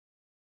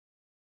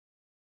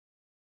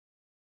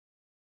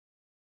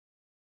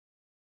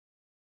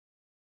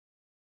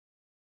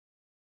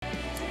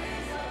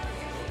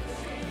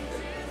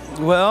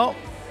Well,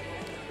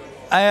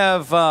 I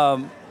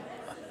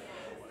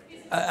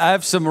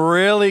have some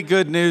really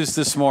good news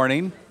this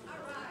morning.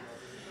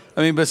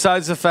 I mean,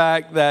 besides the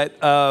fact that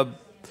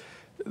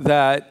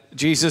that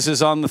Jesus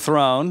is on the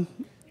throne,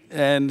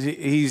 and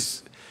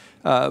he's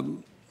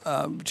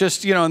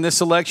just, you know, in this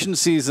election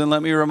season,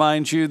 let me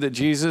remind you that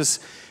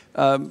Jesus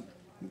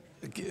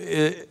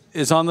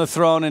is on the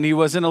throne, and he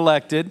wasn't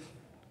elected,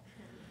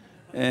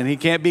 and he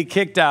can't be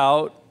kicked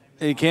out,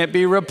 he can't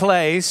be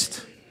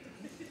replaced.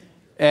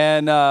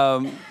 And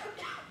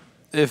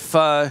if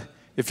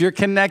you're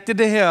connected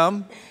to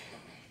him,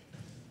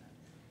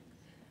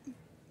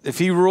 if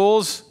he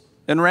rules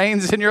and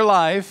reigns in your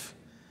life,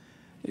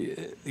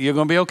 you're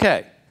going to be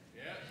okay.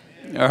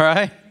 All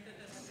right?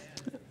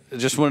 I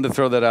just wanted to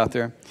throw that out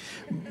there.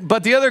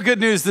 But the other good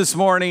news this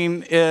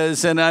morning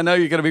is, and I know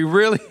you're going to be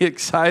really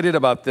excited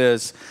about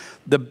this,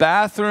 the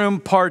bathroom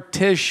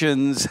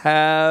partitions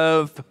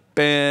have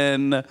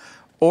been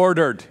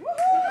ordered.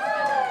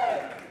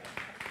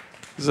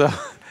 So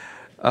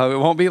it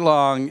won't be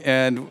long,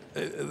 and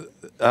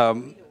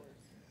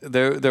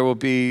there will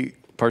be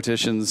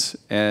partitions,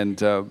 and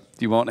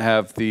you won't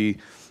have the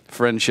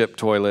friendship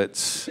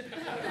toilets.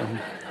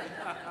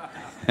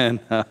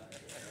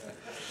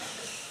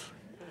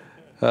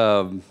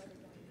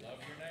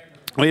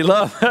 We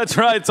love, that's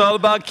right, it's all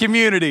about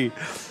community.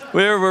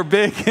 We're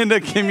big into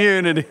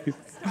community.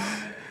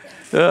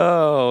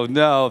 Oh,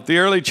 no, the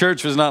early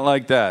church was not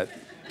like that.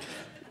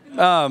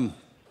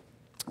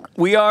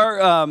 We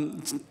are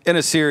in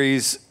a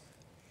series,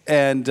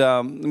 and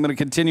I'm going to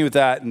continue with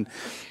that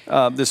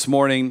this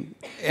morning.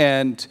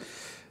 And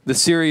the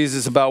series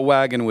is about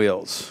wagon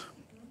wheels.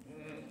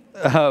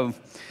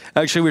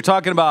 Actually, we're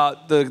talking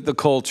about the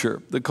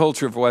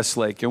culture of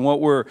Westlake, and what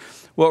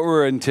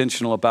we're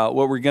intentional about,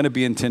 what we're going to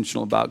be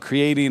intentional about,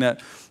 creating a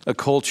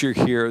culture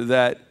here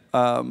that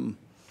we're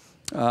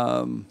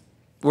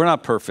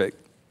not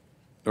perfect,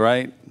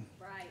 right?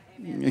 Right.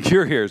 Amen.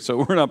 You're here,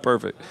 so we're not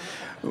perfect.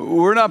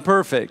 We're not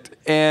perfect,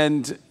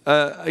 and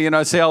you know,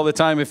 I say all the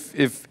time,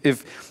 if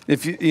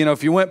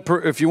you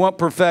want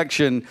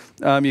perfection,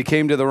 you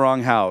came to the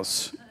wrong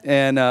house,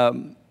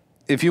 and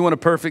if you want a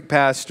perfect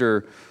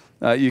pastor,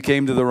 you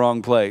came to the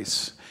wrong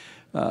place.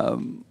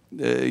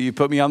 You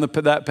put me on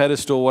that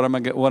pedestal. What am I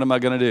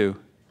going to do?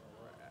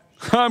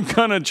 I'm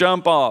going to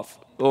jump off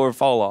or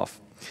fall off.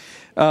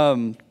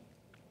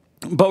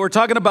 But we're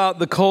talking about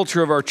the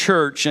culture of our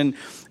church, and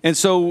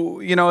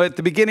so, you know, at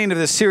the beginning of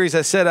this series,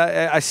 I said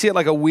I see it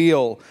like a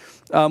wheel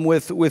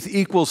with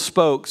equal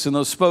spokes, and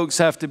those spokes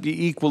have to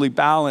be equally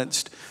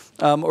balanced,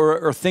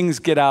 or things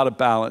get out of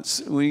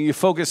balance. When you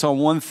focus on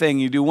one thing,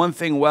 you do one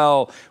thing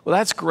well,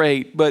 that's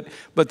great. But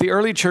the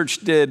early church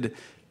did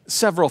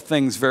several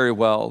things very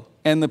well,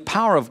 and the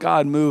power of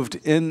God moved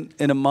in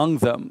among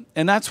them,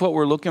 and that's what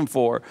we're looking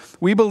for.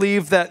 We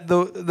believe that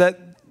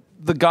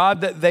the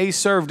God that they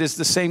served is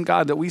the same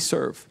God that we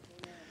serve.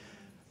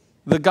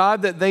 The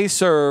God that they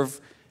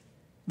serve,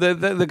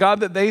 the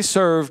God that they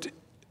served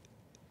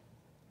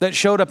that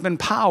showed up in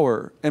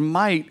power and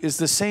might is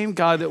the same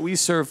God that we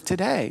serve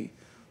today.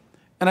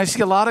 And I see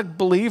a lot of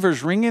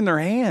believers wringing their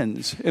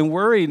hands and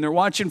worried, and they're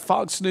watching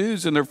Fox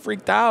News and they're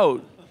freaked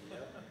out.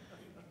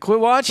 Quit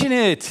watching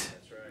it.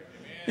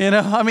 You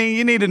know, I mean,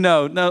 you need to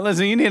know. No,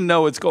 listen, you need to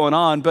know what's going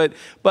on. But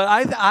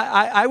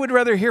I would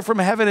rather hear from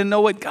heaven and know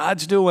what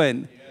God's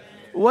doing.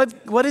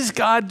 What is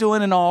God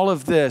doing in all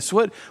of this?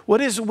 What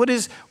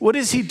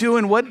is he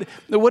doing? What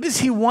does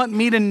he want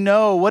me to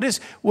know? What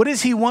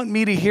does he want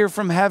me to hear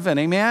from heaven?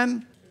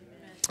 Amen.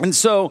 And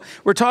so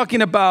we're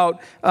talking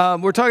about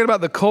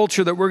the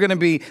culture that we're going to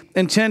be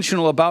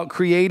intentional about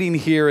creating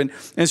here.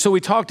 And so we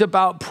talked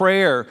about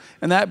prayer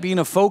and that being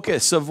a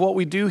focus of what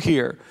we do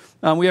here.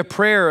 We have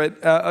prayer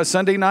at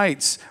Sunday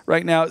nights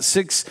right now at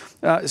 6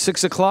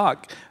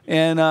 o'clock.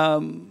 And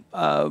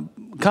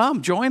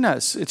come, join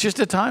us. It's just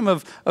a time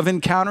of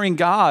encountering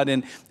God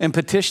and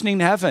petitioning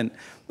heaven.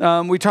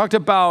 We talked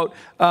about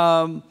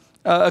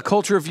a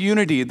culture of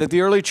unity, that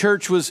the early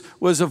church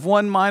was of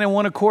one mind and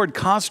one accord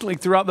constantly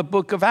throughout the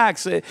book of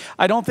Acts.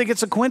 I don't think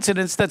it's a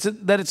coincidence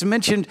that it's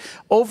mentioned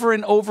over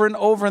and over and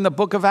over in the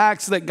book of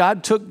Acts that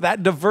God took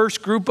that diverse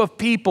group of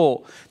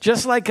people,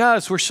 just like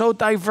us. We're so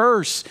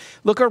diverse.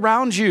 Look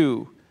around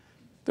you.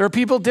 There are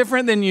people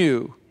different than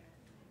you.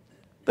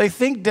 They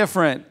think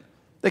different.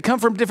 They come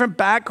from different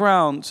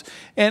backgrounds.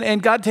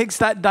 And God takes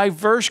that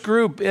diverse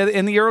group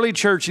in the early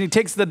church, and he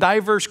takes the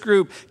diverse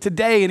group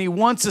today, and he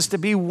wants us to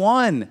be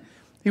one.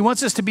 He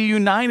wants us to be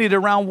united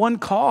around one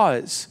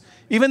cause.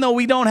 Even though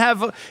we don't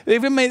have,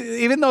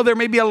 even though there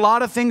may be a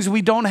lot of things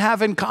we don't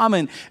have in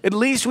common, at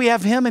least we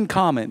have him in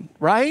common,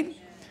 right?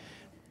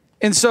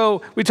 And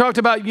so we talked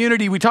about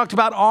unity. We talked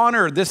about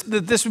honor.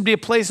 This would be a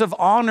place of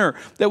honor,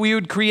 that we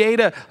would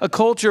create a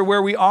culture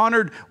where we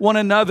honored one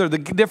another, the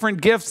different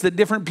gifts that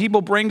different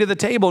people bring to the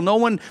table. No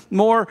one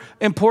more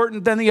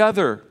important than the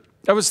other.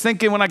 I was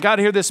thinking when I got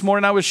here this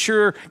morning, I was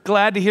sure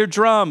glad to hear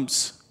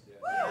drums.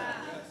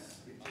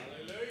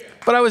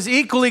 But I was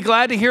equally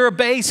glad to hear a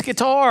bass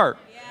guitar.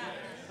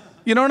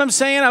 You know what I'm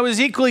saying? I was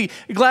equally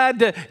glad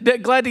to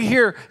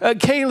hear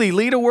Kaylee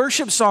lead a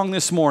worship song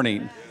this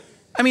morning.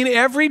 I mean,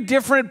 every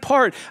different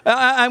part.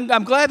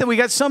 I'm glad that we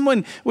got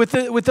someone with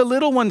the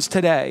little ones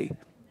today.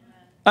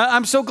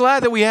 I'm so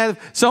glad that we have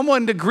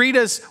someone to greet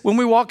us when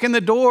we walk in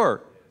the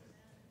door.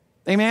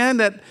 Amen.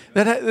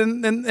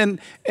 And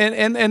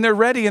they're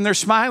ready and they're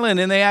smiling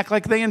and they act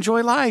like they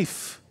enjoy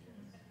life.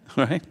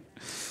 Right?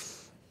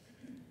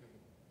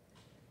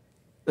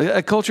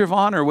 A culture of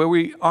honor where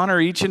we honor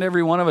each and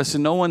every one of us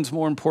and no one's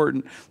more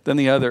important than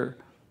the other.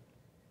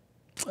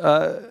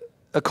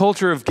 A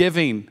culture of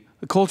giving,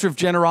 a culture of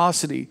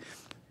generosity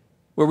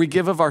where we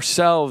give of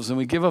ourselves and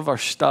we give of our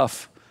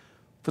stuff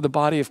for the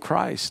body of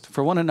Christ,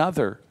 for one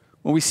another.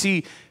 When we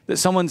see that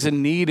someone's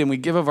in need and we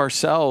give of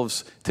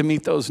ourselves to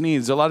meet those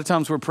needs. A lot of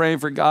times we're praying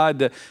for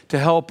God to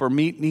help or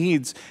meet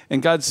needs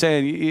and God's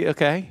saying,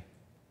 okay,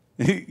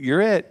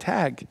 you're it,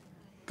 tag,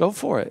 go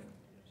for it.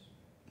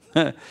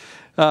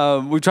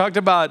 We talked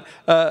about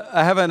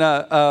having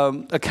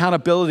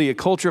accountability, a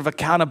culture of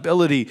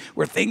accountability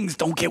where things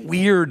don't get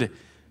weird.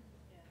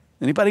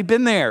 Anybody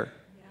been there?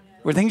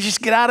 Where things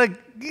just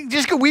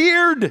get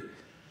weird.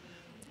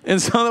 And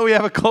so that we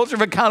have a culture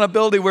of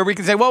accountability where we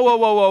can say, whoa, whoa,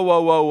 whoa, whoa,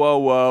 whoa, whoa, whoa,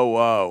 whoa,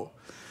 whoa.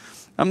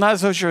 I'm not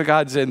so sure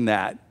God's in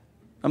that.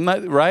 I'm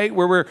not, right?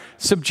 Where we're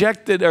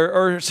subjected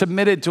or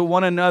submitted to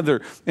one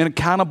another in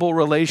accountable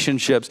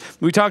relationships.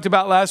 We talked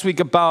about last week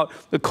about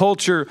the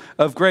culture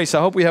of grace. I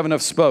hope we have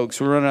enough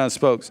spokes. We're running out of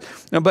spokes.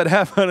 But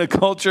having a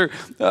culture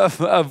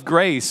of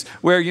grace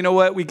where, you know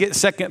what, we get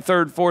second,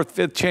 third, fourth,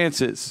 fifth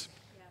chances.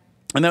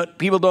 And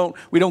that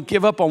we don't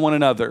give up on one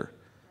another.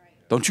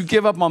 Don't you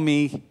give up on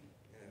me.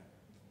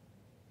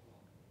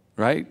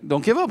 Right?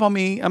 Don't give up on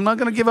me. I'm not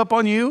going to give up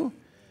on you.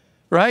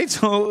 Right?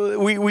 So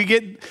we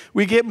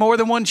get more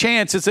than one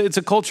chance. It's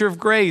a culture of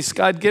grace.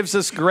 God gives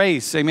us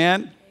grace.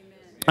 Amen?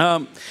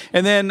 And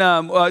then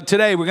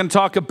today we're going to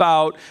talk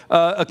about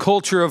a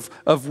culture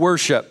of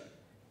worship.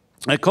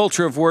 A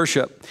culture of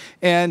worship.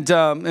 And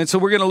so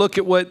we're going to look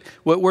at what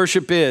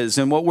worship is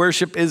and what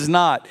worship is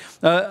not.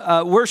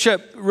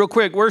 Worship, real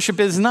quick,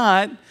 worship is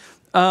not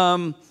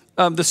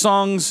the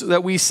songs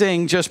that we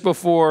sing just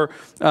before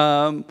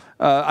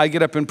I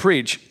get up and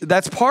preach.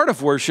 That's part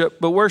of worship,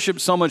 but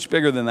worship's so much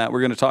bigger than that.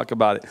 We're going to talk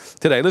about it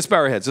today. Let's bow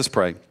our heads. Let's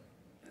pray.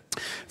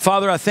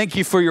 Father, I thank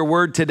you for your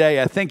word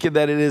today. I thank you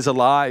that it is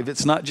alive.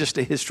 It's not just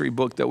a history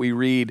book that we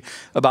read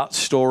about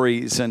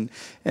stories and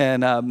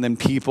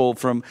people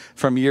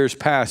from years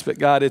past, but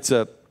God, it's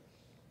a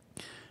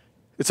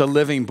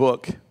living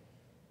book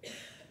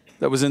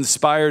that was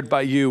inspired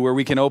by you, where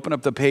we can open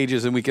up the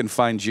pages and we can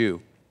find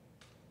you.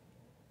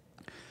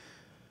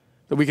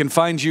 That we can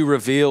find you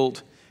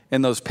revealed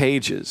in those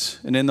pages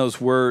and in those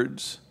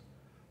words.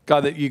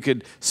 God, that you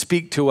could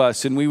speak to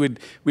us and we would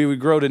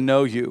grow to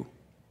know you.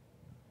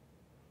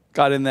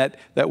 God, and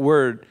that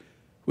word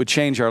would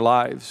change our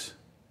lives.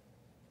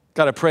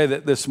 God, I pray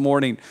that this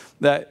morning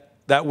that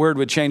word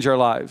would change our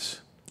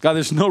lives. God,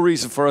 there's no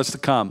reason for us to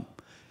come.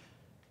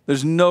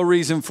 There's no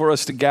reason for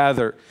us to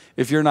gather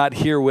if you're not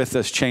here with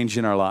us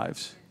changing our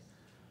lives.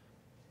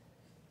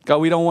 God,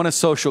 we don't want a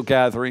social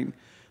gathering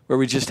where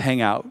we just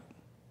hang out.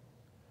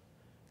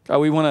 God,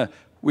 we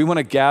want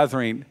a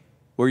gathering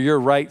where you're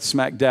right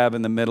smack dab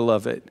in the middle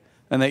of it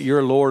and that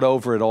you're Lord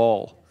over it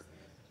all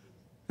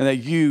and that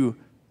you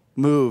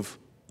move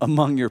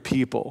among your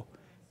people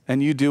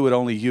and you do what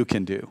only you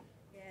can do.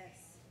 Yes.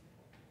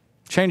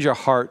 Change our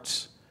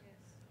hearts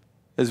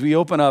as we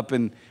open up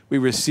and we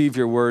receive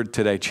your word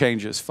today.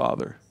 Change us,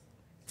 Father.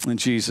 In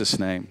Jesus'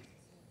 name,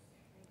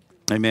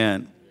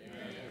 amen.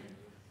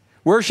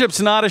 Worship's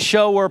not a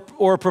show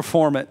or a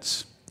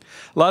performance.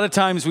 A lot of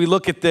times we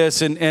look at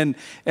this and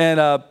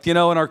you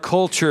know, in our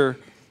culture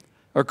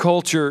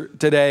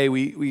today,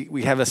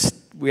 we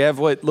have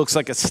what looks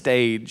like a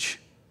stage.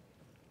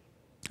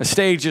 A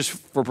stage is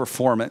for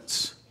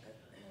performance.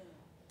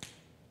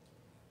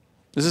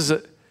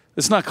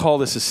 Let's not call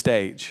this a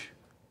stage.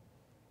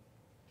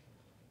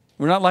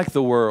 We're not like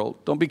the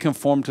world. Don't be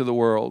conformed to the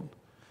world.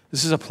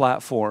 This is a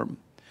platform.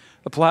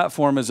 A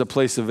platform is a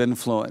place of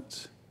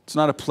influence. It's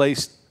not a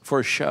place for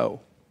a show.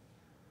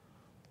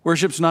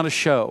 Worship's not a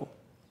show.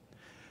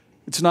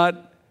 It's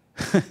not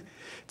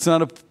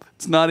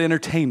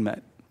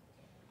entertainment.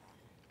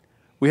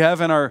 We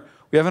have in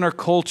our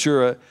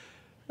culture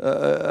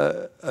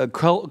a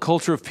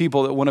culture of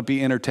people that want to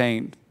be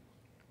entertained.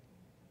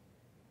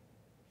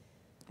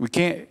 We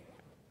can't.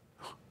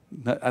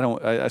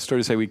 I started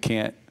to say we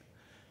can't.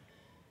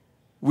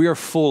 We are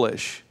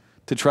foolish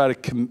to try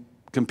to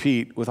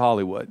compete with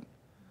Hollywood.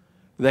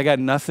 They got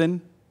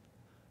nothing.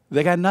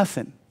 They got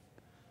nothing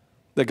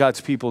that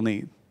God's people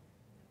need.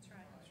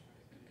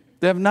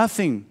 They have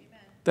nothing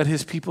that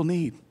his people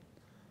need.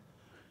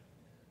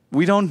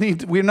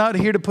 We're not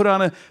here to put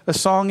on a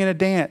song and a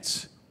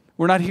dance.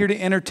 We're not here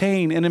to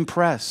entertain and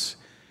impress.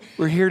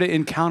 We're here to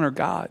encounter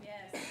God.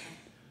 Yes.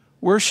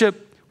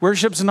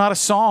 Worship's not a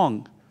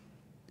song.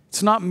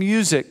 It's not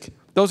music.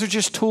 Those are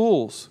just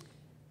tools.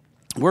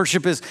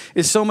 Worship is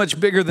so much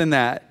bigger than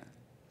that.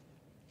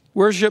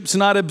 Worship's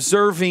not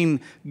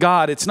observing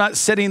God. It's not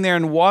sitting there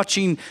and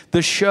watching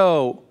the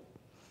show.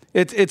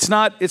 It's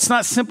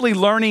not simply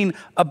learning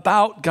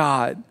about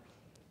God.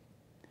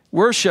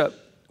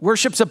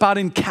 Worship's about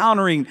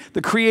encountering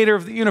the creator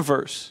of the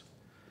universe.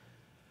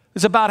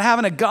 It's about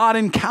having a God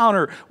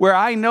encounter where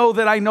I know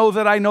that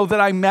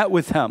I met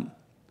with him.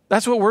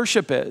 That's what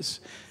worship is.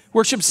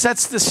 Worship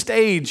sets the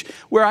stage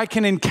where I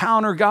can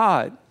encounter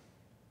God.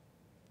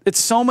 It's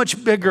so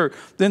much bigger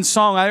than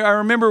song. I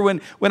remember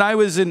when I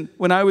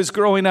was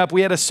growing up,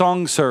 we had a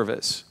song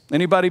service.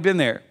 Anybody been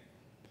there?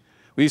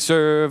 We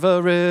serve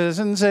a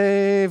risen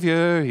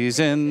Savior. He's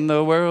in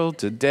the world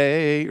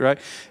today, right?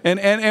 And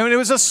it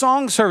was a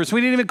song service. We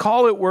didn't even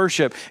call it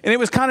worship. And it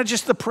was kind of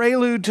just the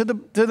prelude to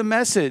the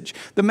message.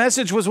 The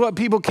message was what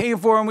people came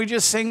for, and we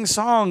just sang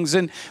songs.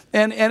 And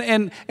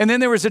then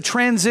there was a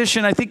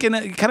transition, I think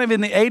kind of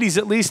in the 80s,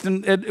 at least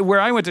where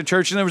I went to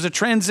church, and there was a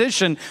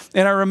transition.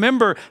 And I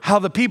remember how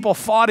the people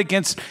fought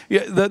against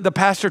the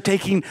pastor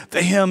taking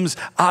the hymns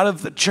out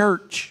of the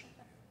church.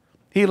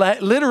 He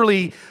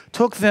literally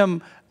took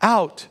them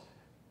out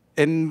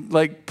and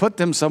like put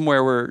them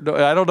somewhere where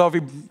I don't know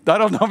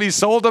if he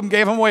sold them,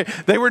 gave them away.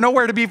 They were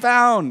nowhere to be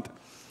found.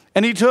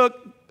 And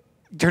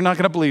you're not going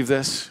to believe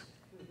this.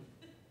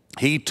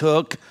 He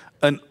took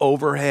an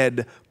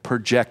overhead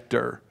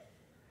projector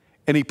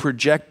and he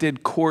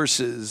projected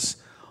courses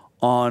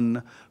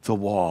on the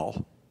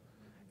wall.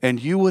 And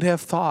you would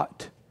have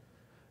thought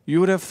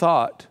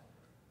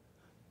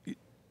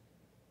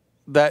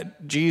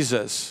that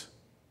Jesus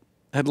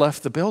had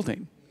left the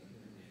building.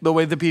 The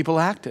way the people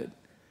acted.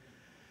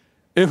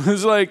 It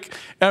was like,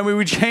 we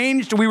were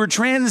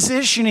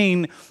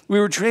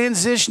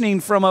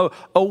transitioning from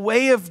a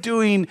way of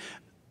doing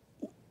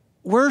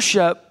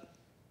worship,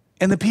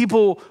 and the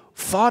people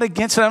fought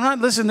against it.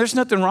 Listen, there's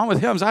nothing wrong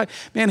with hymns.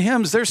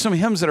 There's some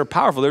hymns that are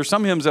powerful. There's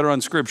some hymns that are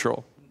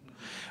unscriptural.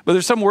 But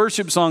there's some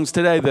worship songs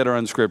today that are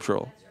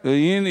unscriptural.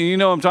 You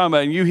know what I'm talking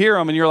about. And you hear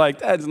them and you're like,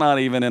 that's not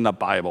even in the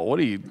Bible. What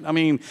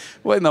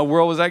in the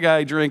world was that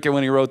guy drinking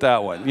when he wrote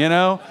that one, you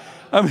know?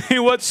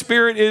 What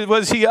spirit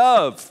was he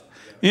of?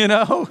 You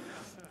know?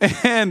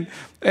 And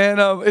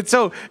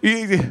so,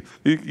 you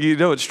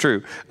know it's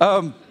true.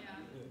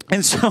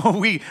 And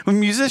so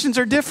musicians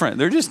are different.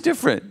 They're just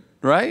different,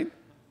 right?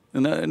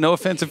 No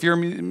offense if you're a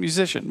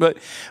musician, but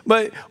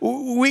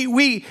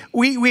we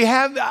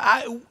have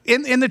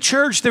in the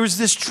church there was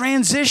this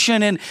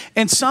transition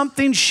and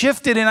something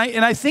shifted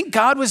and I think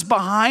God was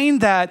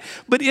behind that.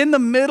 But in the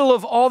middle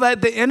of all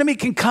that, the enemy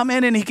can come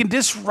in and he can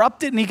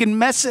disrupt it and he can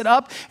mess it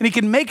up and he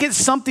can make it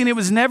something it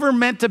was never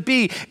meant to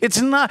be.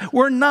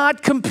 We're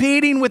not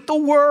competing with the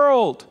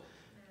world.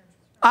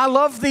 I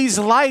love these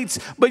lights,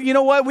 but you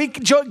know what?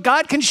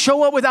 God can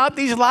show up without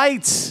these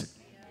lights.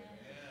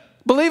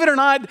 Believe it or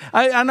not,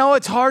 I know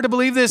it's hard to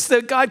believe this,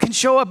 that God can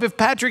show up if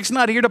Patrick's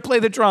not here to play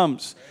the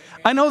drums.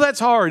 I know that's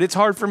hard. It's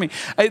hard for me.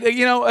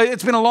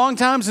 It's been a long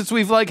time since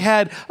we've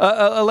had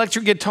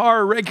electric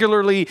guitar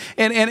regularly.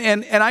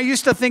 And I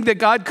used to think that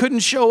God couldn't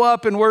show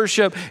up in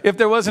worship if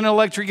there wasn't an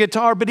electric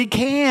guitar, but he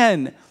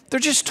can. They're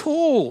just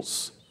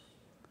tools.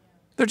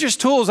 They're just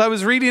tools. I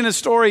was reading a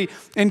story,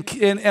 and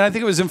I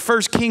think it was in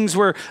 1 Kings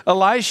where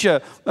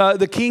Elisha,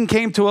 the king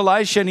came to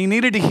Elisha, and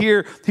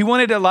he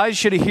wanted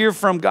Elisha to hear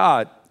from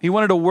God. He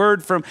wanted a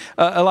word from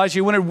Elisha.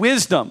 He wanted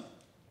wisdom.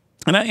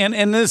 And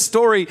in this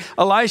story,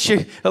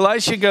 Elisha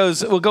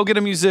goes, well, go get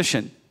a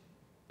musician.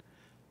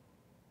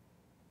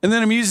 And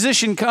then a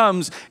musician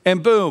comes,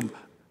 and boom,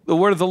 the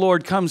word of the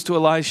Lord comes to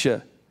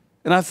Elisha.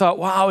 And I thought,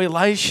 wow,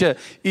 Elisha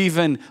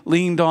even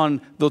leaned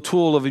on the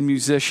tool of a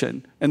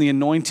musician and the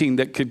anointing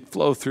that could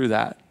flow through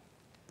that.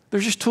 They're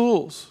just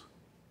tools.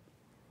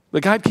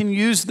 But God can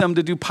use them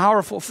to do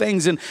powerful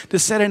things and to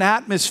set an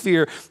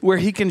atmosphere where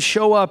he can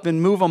show up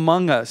and move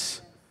among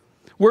us.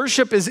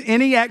 Worship is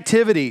any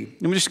activity.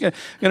 I'm just going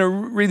to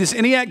read this.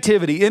 Any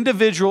activity,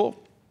 individual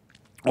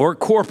or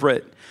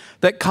corporate,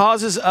 that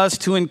causes us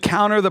to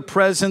encounter the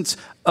presence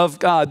of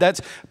God.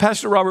 That's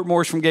Pastor Robert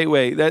Morse from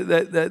Gateway.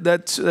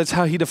 That's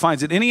how he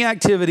defines it. Any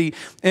activity,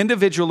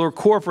 individual or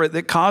corporate,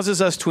 that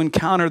causes us to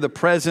encounter the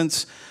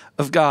presence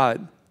of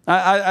God.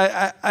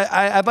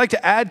 I'd like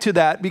to add to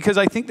that because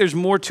I think there's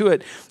more to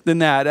it than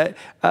that.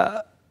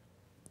 I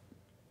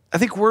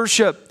think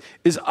worship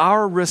is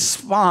our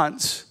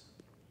response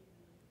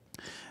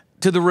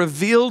to the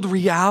revealed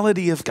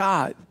reality of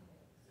God.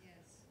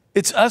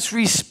 It's us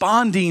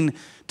responding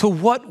to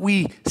what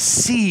we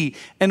see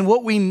and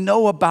what we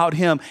know about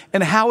him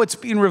and how it's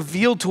being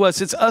revealed to us.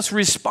 It's us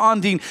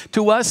responding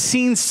to us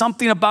seeing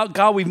something about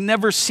God we've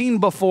never seen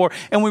before,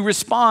 and we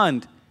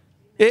respond.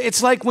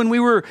 It's like when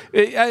we were,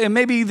 and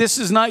maybe this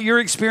is not your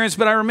experience,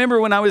 but I remember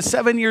when I was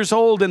 7 years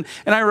old, and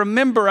I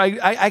remember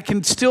I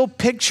can still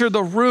picture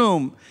the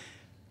room.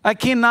 I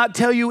cannot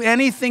tell you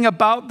anything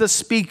about the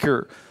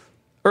speaker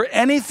or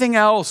anything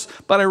else,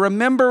 but I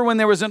remember when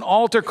there was an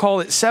altar call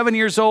at 7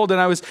 years old,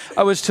 and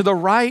I was to the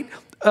right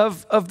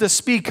of the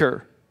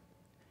speaker.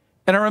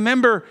 And I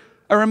remember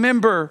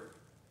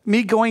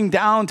me going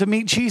down to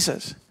meet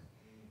Jesus.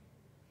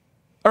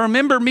 I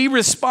remember me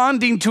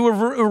responding to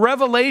a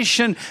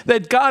revelation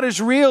that God is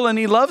real and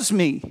he loves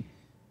me.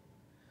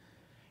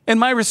 And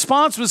my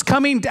response was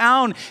coming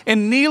down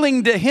and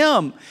kneeling to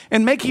him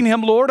and making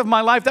him Lord of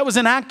my life. That was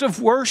an act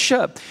of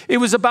worship. It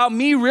was about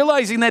me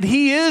realizing that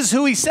he is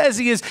who he says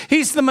he is.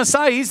 He's the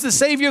Messiah. He's the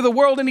Savior of the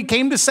world, and he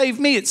came to save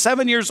me at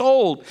 7 years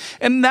old.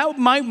 And that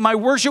my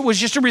worship was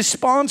just a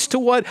response to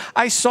what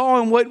I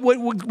saw and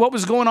what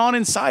was going on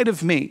inside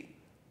of me.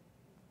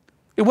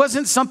 It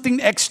wasn't something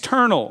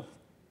external.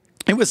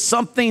 It was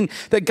something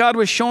that God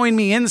was showing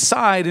me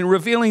inside and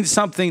revealing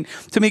something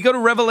to me. Go to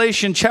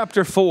Revelation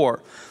chapter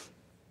 4.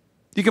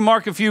 You can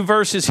mark a few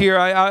verses here.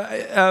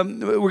 We're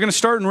going to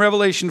start in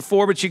Revelation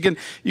 4, but you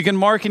can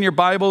mark in your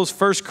Bibles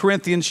 1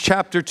 Corinthians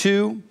chapter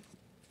 2.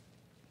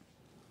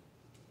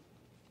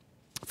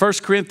 1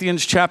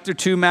 Corinthians chapter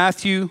 2,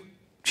 Matthew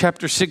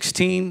chapter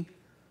 16.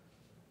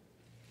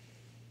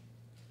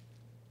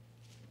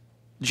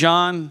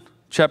 John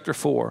chapter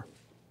 4.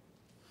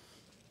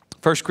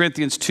 1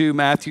 Corinthians 2,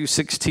 Matthew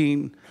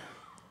 16,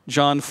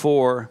 John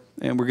 4,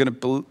 and we're going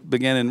to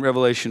begin in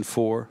Revelation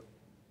 4.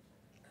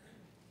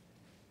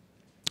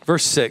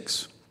 Verse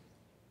 6.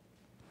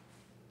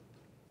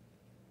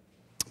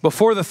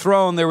 Before the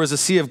throne there was a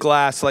sea of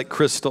glass like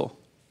crystal.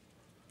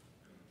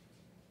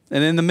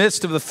 And in the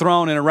midst of the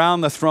throne and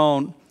around the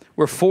throne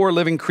were 4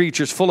 living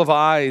creatures full of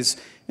eyes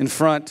in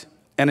front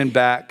and in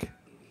back.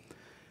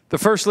 The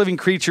first living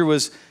creature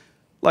was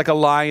like a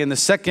lion, the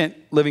second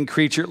living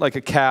creature like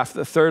a calf,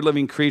 the third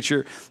living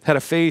creature had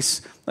a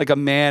face like a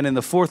man, and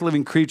the fourth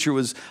living creature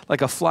was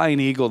like a flying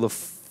eagle. The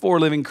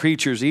 4 living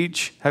creatures,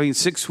 each having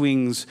 6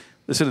 wings,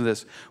 listen to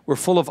this, were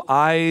full of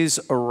eyes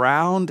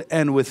around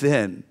and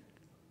within.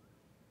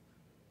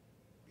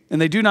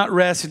 And they do not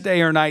rest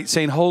day or night,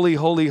 saying, Holy,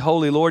 holy,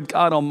 holy, Lord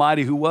God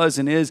Almighty, who was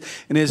and is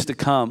to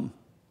come.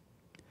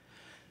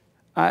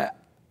 I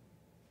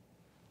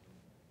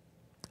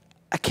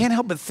can't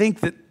help but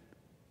think that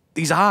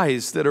these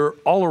eyes that are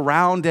all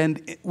around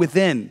and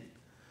within,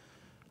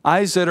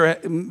 eyes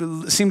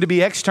that seem to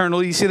be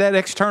external, you see that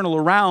external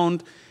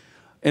around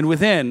and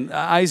within,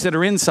 eyes that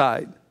are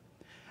inside.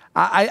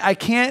 I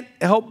can't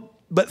help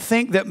but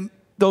think that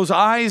those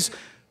eyes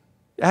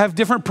have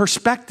different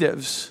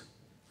perspectives.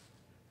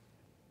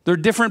 They're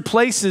different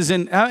places.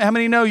 And how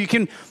many know we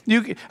can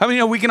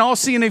all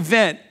see an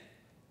event,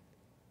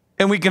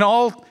 and we can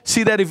all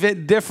see that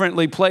event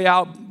differently play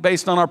out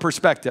based on our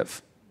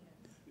perspective,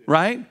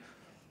 right?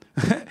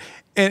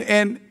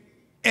 and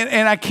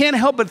I can't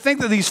help but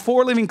think that these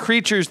 4 living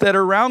creatures that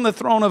are around the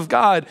throne of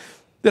God,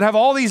 that have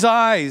all these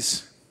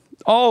eyes,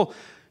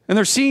 and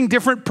they're seeing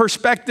different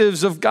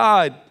perspectives of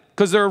God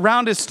because they're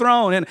around his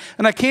throne. And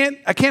I can't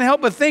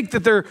help but think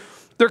that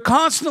they're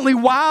constantly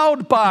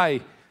wowed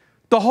by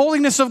the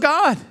holiness of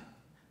God.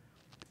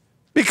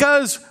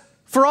 Because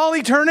for all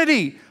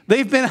eternity,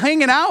 they've been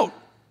hanging out.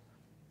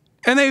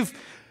 And they've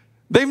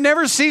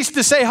never ceased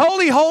to say,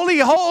 Holy, holy,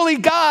 holy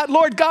God,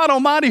 Lord God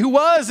Almighty, who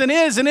was and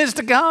is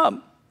to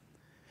come.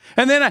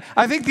 And then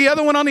I think the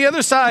other one on the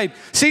other side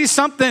sees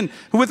something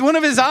with one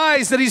of his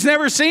eyes that he's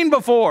never seen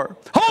before.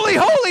 Holy,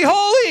 holy,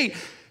 holy,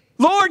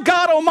 Lord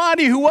God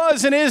Almighty, who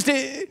was and is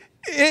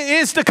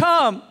to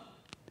come.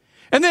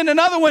 And then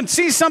another one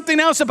sees something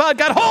else about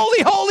God.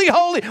 Holy, holy,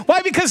 holy.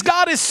 Why? Because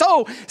God is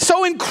so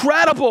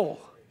incredible.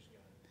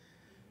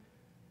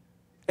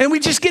 And we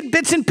just get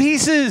bits and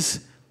pieces.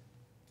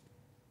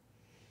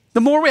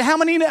 How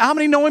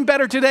many know him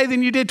better today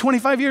than you did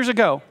 25 years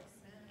ago?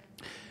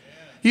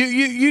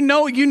 You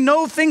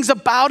know things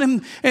about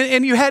him,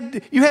 and you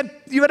had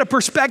a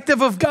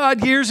perspective of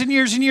God years and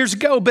years and years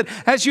ago. But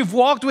as you've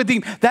walked with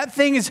him,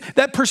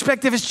 that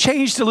perspective has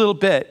changed a little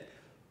bit.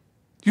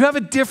 You have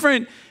a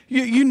different.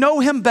 You know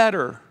him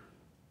better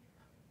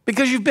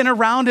because you've been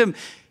around him,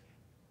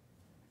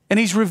 and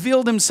he's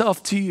revealed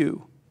himself to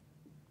you.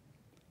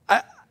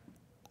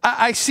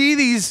 I see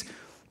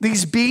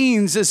these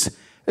beings as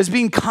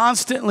being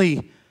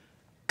constantly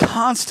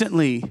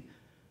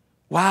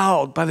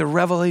wowed by the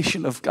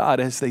revelation of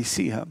God as they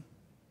see him.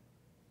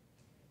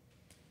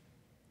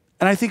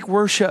 And I think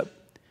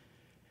worship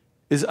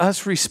is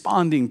us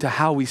responding to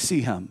how we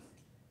see him.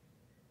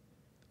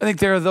 I think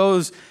there are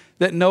those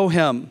that know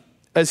him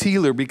as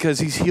healer because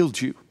he's healed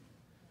you.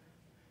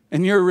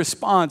 And your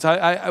response,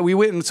 we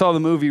went and saw the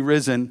movie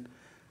Risen.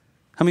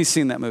 How many's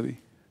seen that movie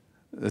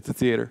at the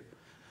theater?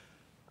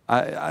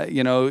 If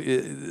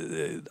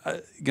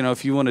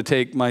you want to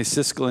take my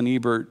Siskel and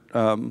Ebert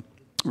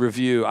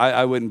review,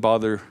 I wouldn't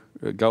bother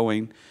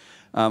going.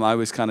 I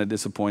was kind of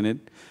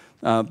disappointed.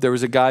 There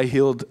was a guy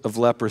healed of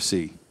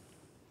leprosy,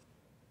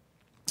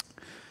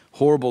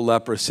 horrible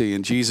leprosy,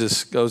 and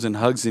Jesus goes and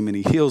hugs him and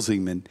he heals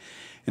him, and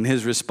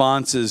his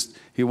response is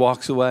he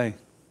walks away.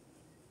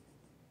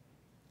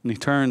 And he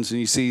turns and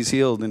he sees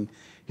healed and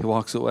he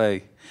walks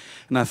away.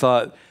 And I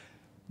thought,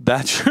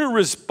 that's your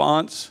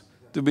response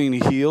to being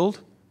healed?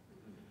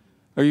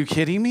 Are you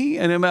kidding me?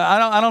 And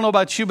I don't know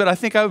about you, but I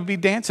think I would be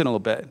dancing a little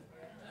bit.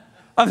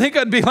 I think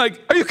I'd be like,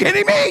 are you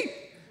kidding me?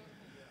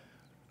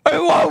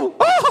 Whoa!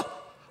 Oh!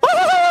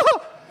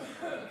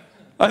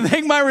 Oh! I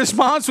think my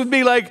response would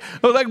be I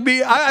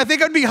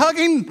think I'd be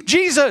hugging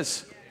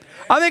Jesus.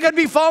 I think I'd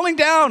be falling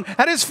down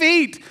at his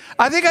feet.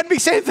 I think I'd be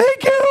saying,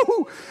 thank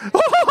you.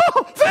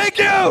 Oh, thank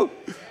you.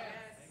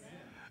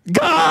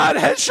 God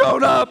has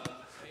shown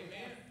up.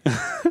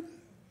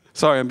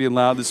 Sorry, I'm being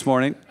loud this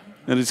morning,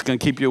 and it's going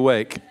to keep you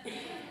awake.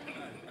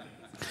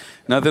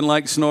 Nothing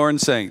like snoring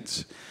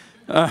saints.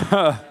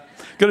 Go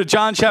to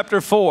John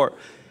chapter 4.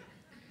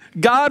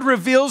 God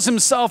reveals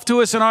himself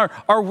to us, and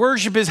our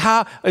worship is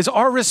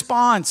our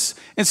response.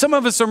 And some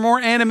of us are more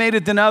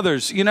animated than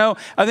others. You know,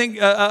 I think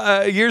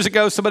years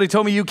ago somebody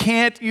told me you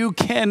can't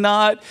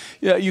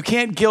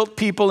guilt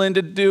people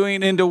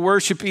into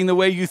worshiping the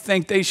way you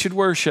think they should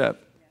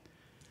worship.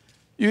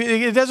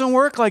 It doesn't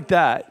work like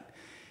that.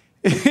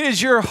 It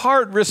is your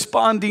heart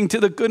responding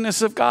to the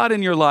goodness of God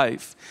in your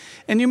life.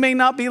 And you may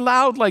not be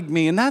loud like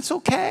me, and that's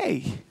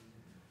okay.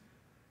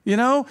 You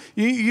know,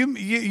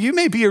 you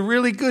may be a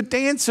really good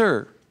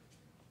dancer,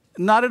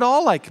 not at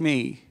all like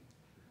me.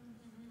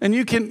 And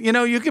you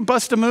can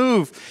bust a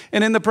move.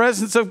 And in the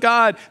presence of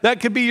God, that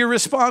could be your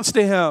response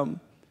to him.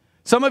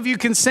 Some of you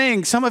can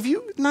sing, some of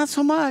you not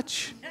so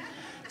much.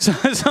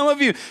 Some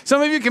of you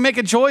can make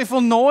a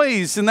joyful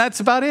noise, and that's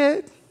about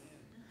it.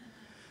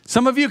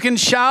 Some of you can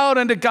shout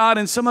unto God,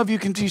 and some of you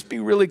can just be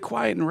really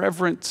quiet and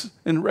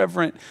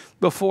reverent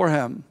before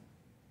him.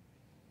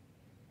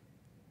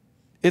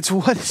 It's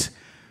what's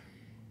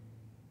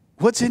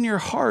in your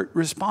heart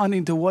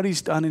responding to what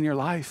he's done in your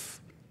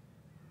life.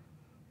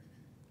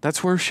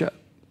 That's worship.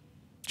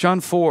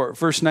 John 4,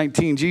 verse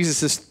 19,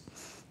 Jesus has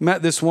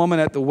met this woman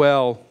at the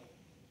well,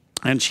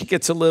 and she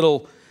gets a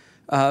little,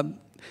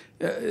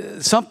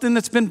 something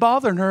that's been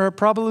bothering her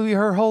probably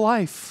her whole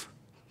life.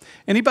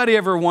 Anybody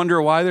ever wonder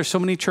why there's so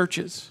many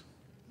churches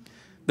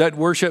that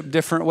worship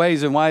different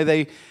ways, and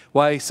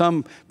why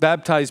some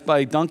baptize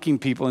by dunking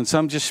people and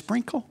some just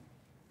sprinkle?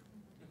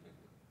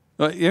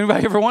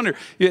 Anybody ever wonder?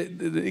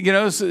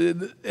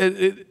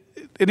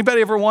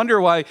 Anybody ever wonder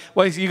why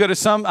you go to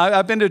some?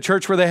 I've been to a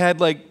church where they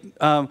had like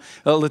a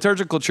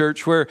liturgical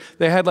church where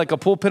they had like a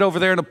pulpit over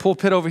there and a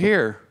pulpit over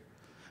here,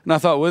 and I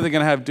thought, well, are they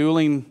going to have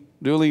dueling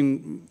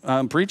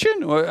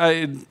preaching?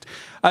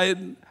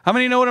 How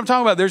many know what I'm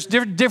talking about? There's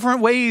different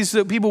ways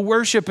that people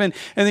worship, and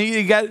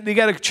you got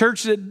a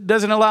church that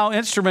doesn't allow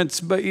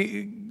instruments, but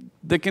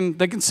they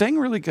can sing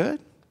really good.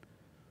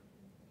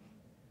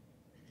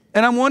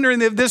 And I'm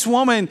wondering if this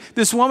woman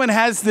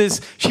has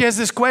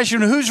this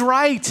question, who's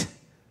right?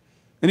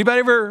 Anybody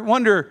ever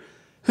wonder,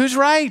 who's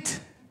right?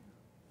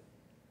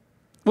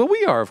 Well,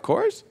 we are, of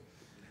course.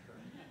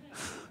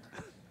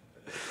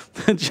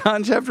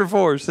 John chapter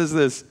 4 says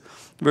this,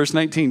 verse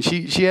 19.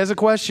 She has a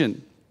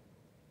question.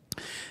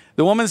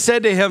 The woman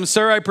said to him,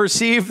 "Sir, I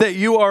perceive that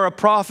you are a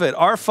prophet.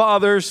 Our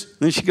fathers,"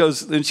 then she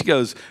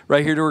goes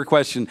right here to her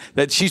question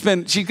that she's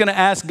going to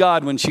ask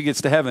God when she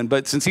gets to heaven,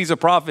 but since he's a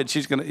prophet,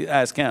 she's going to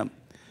ask him.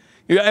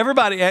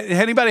 Anybody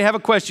have a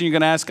question you're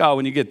going to ask God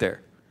when you get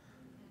there?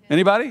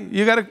 Anybody?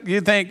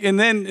 You think,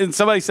 and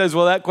somebody says,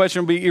 well, that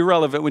question will be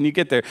irrelevant when you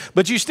get there,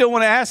 but you still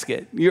want to ask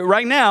it.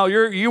 Right now,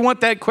 you want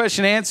that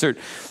question answered.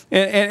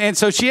 And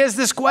so she has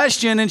this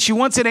question and she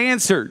wants it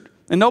answered,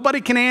 and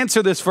nobody can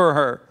answer this for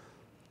her.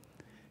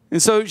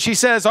 And so she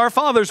says, our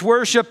fathers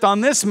worshiped on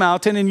this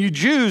mountain, and you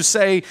Jews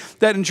say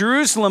that in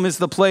Jerusalem is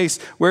the place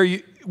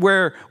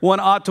where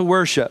one ought to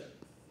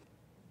worship.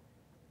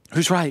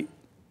 Who's right?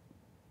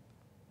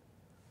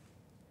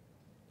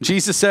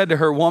 Jesus said to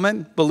her,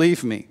 "Woman,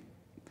 believe me,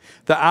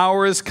 the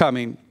hour is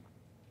coming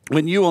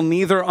when you will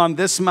neither on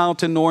this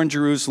mountain nor in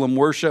Jerusalem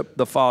worship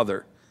the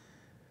Father."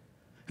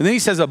 And then he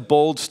says a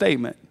bold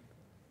statement.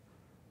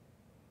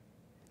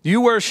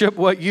 You worship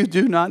what you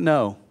do not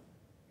know.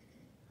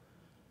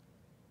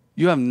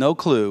 You have no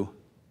clue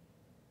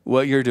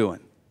what you're doing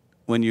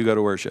when you go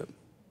to worship.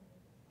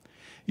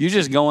 You're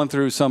just going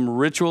through some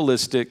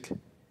ritualistic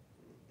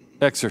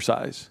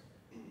exercise.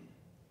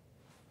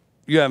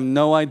 You have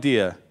no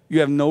idea. You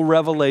have no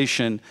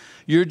revelation.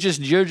 You're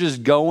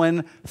just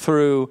going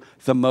through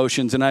the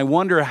motions. And I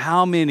wonder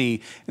how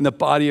many in the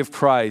body of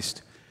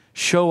Christ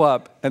show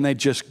up and they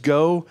just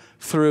go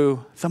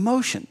through the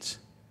motions.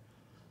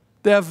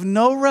 They have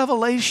no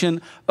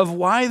revelation of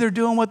why they're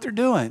doing what they're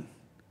doing.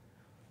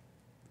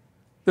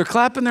 They're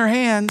clapping their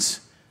hands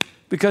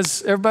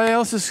because everybody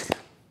else is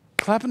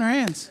clapping their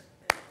hands.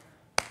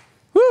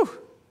 Woo!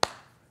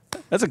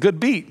 That's a good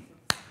beat.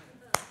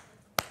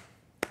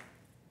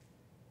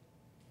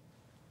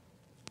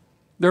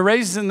 They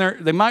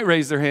might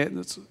raise their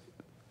hand.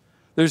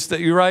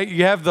 You're right.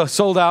 You have the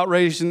sold out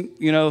raising,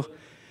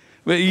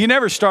 but you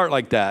never start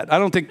like that. I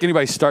don't think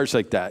anybody starts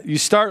like that. You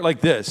start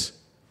like this.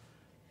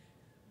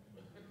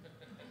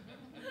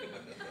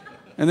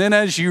 And then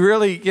as you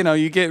really,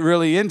 you get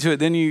really into it,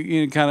 then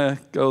you kind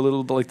of go a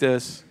little bit like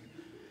this,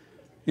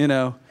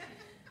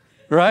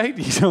 right?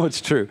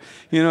 It's true,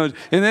 and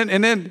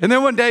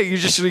then one day you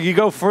just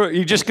go for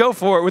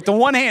it with the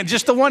one hand,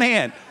 just the one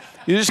hand.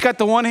 You just got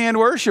the one hand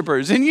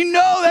worshipers, and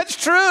that's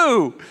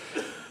true.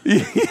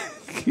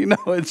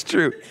 It's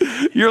true.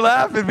 You're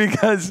laughing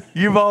because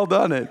you've all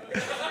done it.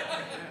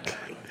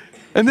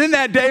 And then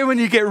that day when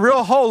you get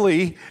real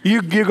holy,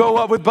 you go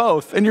up with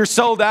both and you're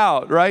sold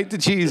out, right, to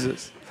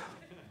Jesus.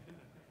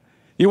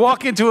 You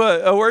walk into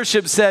a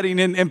worship setting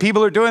and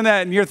people are doing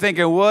that and you're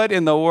thinking, what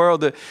in the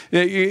world?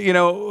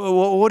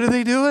 What are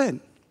they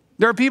doing?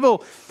 There are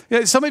people,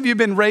 some of you have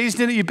been raised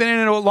in it, you've been in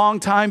it a long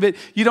time, but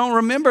you don't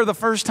remember the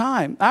first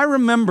time. I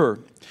remember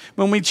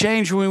when we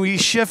changed, when we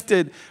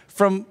shifted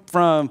from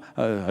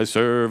I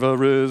serve a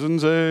risen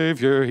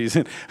Savior.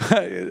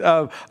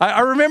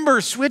 I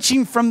remember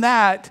switching from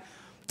that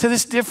to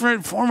this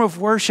different form of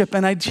worship,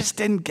 and I just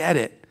didn't get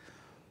it.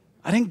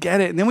 I didn't get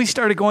it. And then we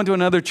started going to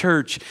another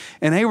church,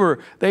 and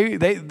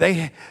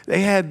they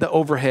had the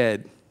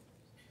overhead.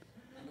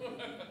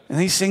 And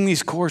they sing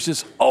these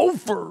choruses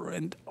over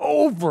and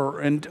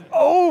over and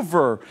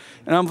over.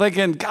 And I'm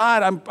thinking,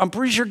 God, I'm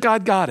pretty sure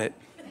God got it.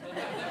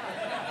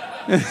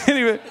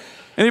 Anyway,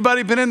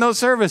 anybody been in those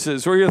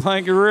services where you're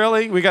like,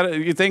 really?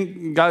 You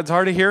think God's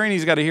hard of hearing?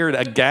 He's got to hear it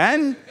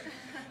again?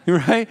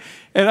 Right?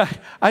 And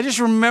I just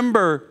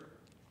remember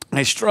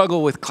I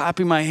struggle with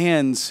clapping my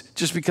hands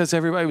just because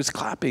everybody was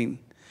clapping.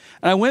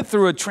 And I went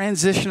through a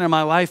transition in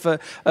my life,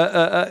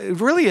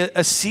 really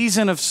a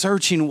season of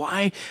searching.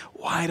 Why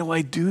do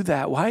I do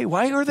that?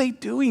 Why are they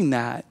doing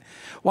that?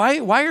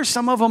 Why are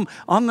some of them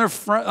on their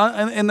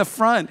front, in the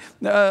front,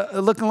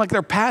 looking like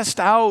they're passed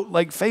out,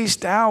 like face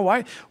down?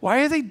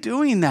 Why are they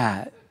doing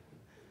that?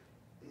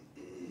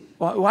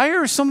 Why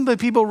are some of the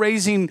people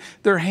raising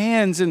their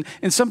hands and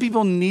some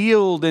people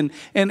kneeled and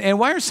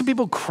why are some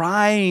people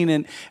crying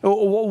and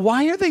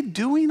why are they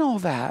doing all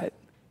that?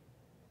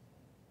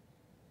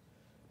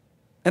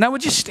 And I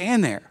would just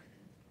stand there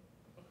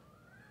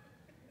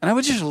and I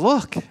would just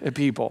look at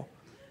people.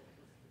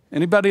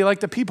 Anybody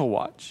like to people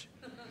watch?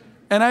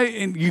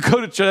 And you go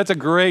to church, that's a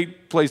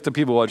great place to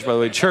people watch, by the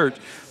way, church.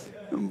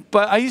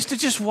 But I used to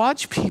just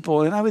watch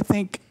people and I would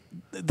think,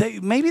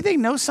 maybe they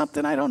know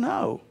something I don't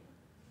know.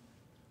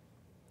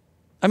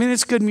 I mean,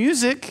 it's good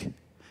music.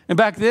 And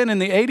back then in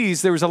the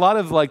 80s, there was a lot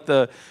of like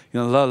the,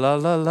 la, la,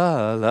 la,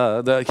 la,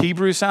 la, the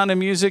Hebrew sounding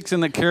musics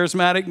and the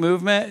charismatic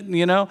movement,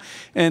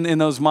 and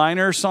those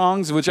minor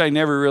songs, which I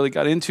never really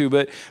got into.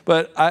 But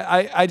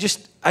I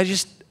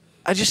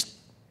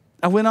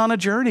went on a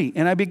journey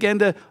and I began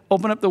to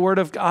open up the Word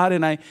of God.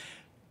 And I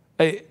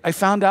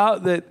found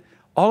out that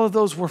all of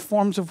those were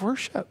forms of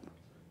worship.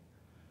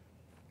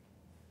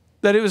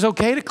 That it was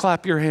okay to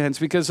clap your hands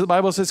because the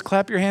Bible says,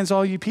 clap your hands,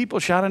 all you people,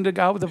 shout unto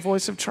God with a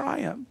voice of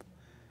triumph.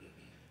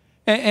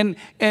 And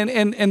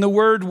the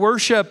word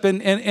worship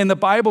and the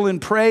Bible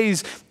and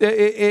praise,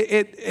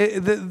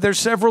 there's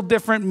several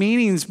different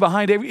meanings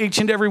behind each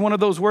and every one of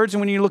those words.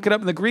 And when you look it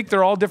up in the Greek,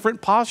 they're all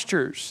different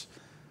postures.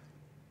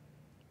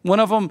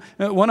 One of them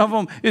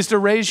is to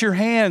raise your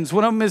hands.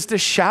 One of them is to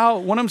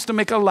shout. One of them is to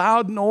make a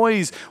loud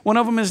noise. One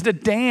of them is to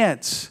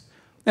dance.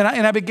 And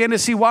I began to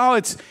see, wow,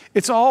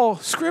 it's all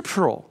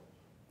scriptural.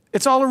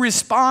 It's all a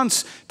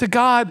response to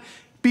God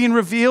being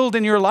revealed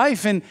in your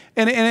life. And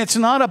it's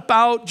not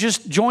about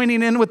just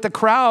joining in with the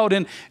crowd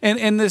and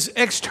this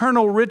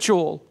external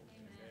ritual.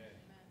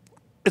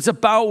 It's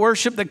about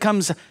worship that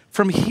comes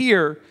from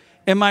here.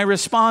 And my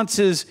response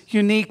is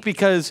unique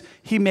because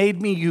He made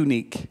me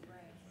unique.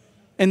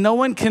 And no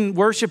one can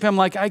worship Him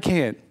like I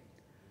can.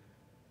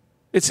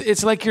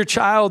 It's like your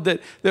child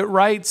that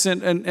writes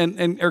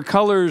and or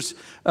colors,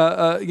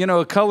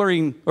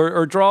 coloring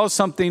or draws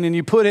something, and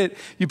you put it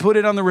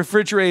on the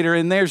refrigerator,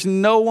 and there's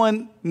no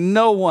one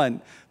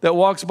that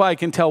walks by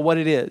can tell what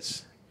it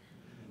is,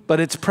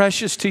 but it's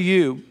precious to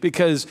you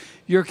because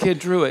your kid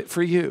drew it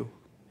for you.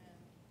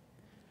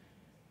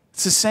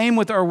 It's the same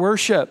with our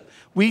worship.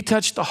 We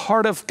touch the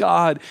heart of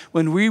God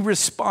when we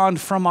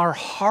respond from our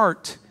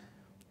heart.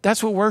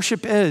 That's what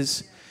worship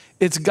is.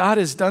 It's God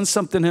has done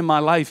something in my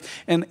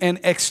life, and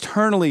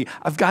externally,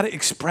 I've got to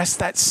express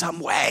that some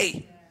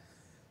way.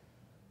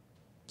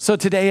 So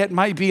today it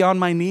might be on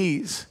my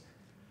knees.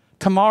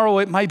 Tomorrow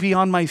it might be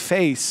on my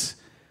face.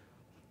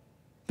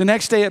 The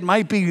next day it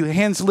might be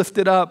hands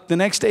lifted up. The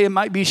next day it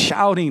might be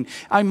shouting.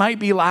 I might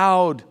be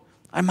loud.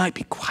 I might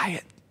be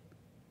quiet.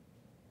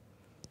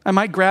 I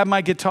might grab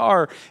my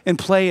guitar and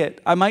play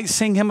it. I might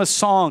sing Him a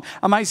song.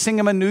 I might sing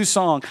Him a new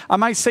song. I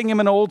might sing Him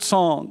an old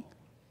song.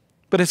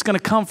 But it's going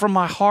to come from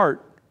my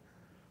heart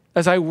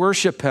as I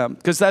worship Him,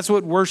 because that's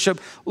what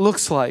worship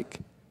looks like.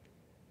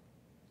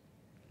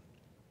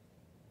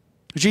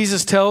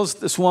 Jesus tells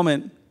this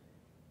woman,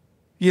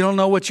 you don't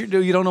know what you're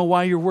doing. You don't know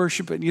why you're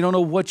worshiping. You don't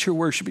know what you're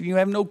worshiping. You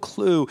have no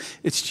clue.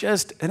 It's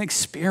just an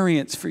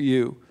experience for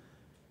you.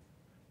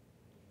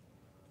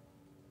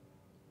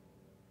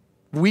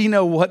 We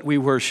know what we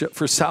worship,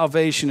 for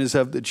salvation is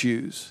of the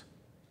Jews.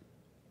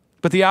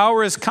 But the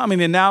hour is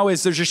coming, and now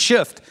there's a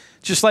shift.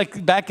 Just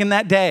like back in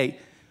that day,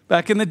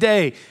 when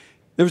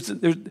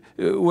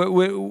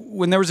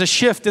there was a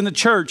shift in the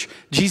church,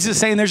 Jesus is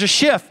saying there's a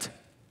shift.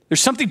 There's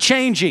something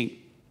changing.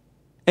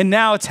 And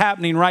now it's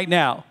happening right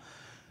now.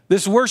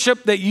 This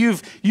worship that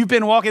you've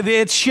been walking,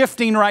 it's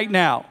shifting right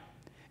now.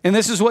 And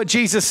this is what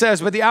Jesus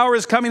says, but the hour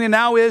is coming and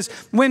now is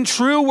when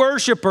true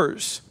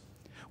worshipers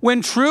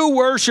When true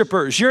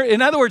worshipers,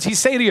 in other words, he's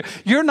saying to you,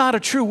 you're not a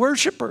true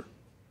worshiper.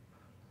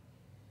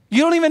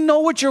 You don't even know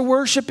what you're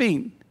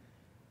worshiping.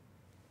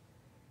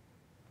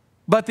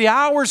 But the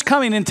hour's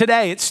coming, and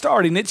today it's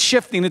starting, it's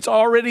shifting, it's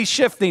already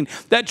shifting,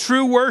 that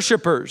true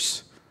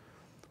worshipers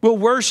will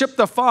worship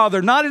the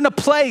Father, not in a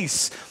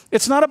place.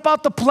 It's not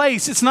about the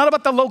place. It's not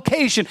about the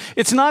location.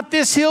 It's not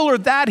this hill or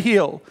that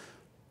hill.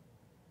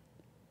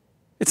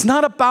 It's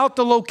not about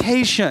the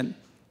location.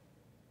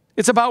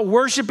 It's about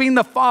worshiping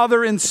the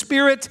Father in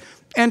spirit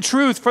and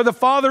truth. For the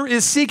Father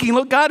is seeking.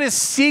 Look, God is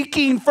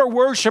seeking for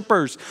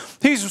worshipers.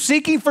 He's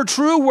seeking for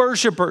true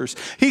worshipers.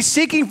 He's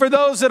seeking for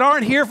those that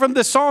aren't here from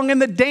the song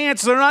and the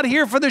dance. They're not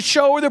here for the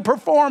show or the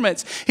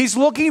performance. He's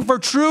looking for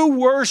true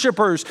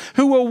worshipers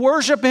who will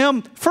worship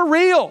him for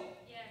real.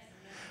 Yes.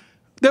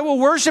 That will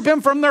worship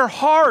him from their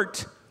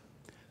heart.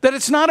 That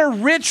it's not a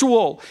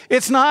ritual.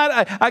 It's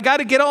not, I got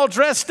to get all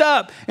dressed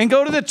up and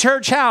go to the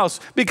church house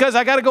because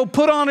I got to go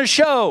put on a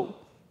show.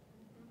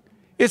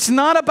 It's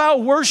not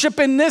about worship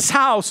in this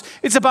house.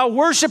 It's about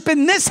worship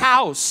in this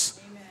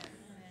house. Amen.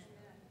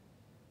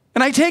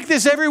 And I take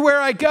this everywhere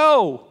I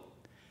go.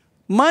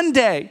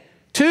 Monday,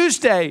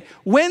 Tuesday,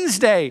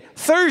 Wednesday,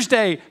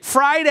 Thursday,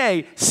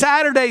 Friday,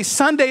 Saturday,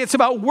 Sunday. It's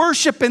about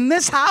worship in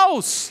this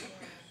house,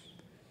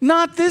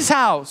 not this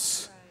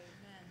house.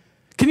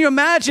 Can you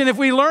imagine if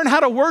we learn how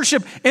to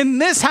worship in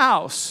this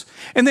house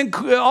and then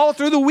all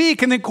through the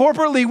week and then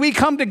corporately we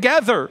come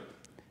together?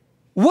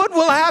 What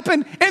will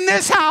happen in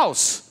this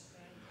house?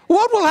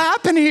 What will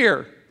happen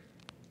here?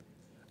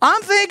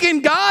 I'm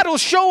thinking God will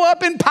show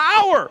up in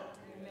power.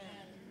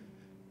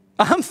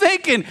 I'm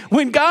thinking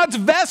when God's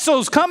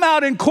vessels come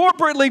out and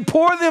corporately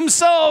pour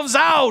themselves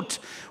out,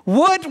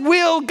 what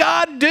will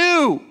God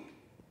do?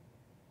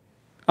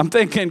 I'm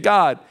thinking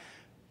God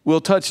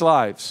will touch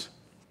lives.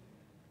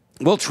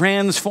 Will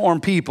transform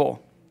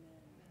people.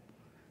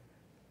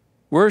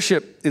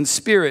 Worship in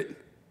spirit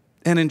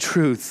and in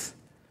truth.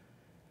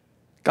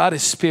 God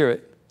is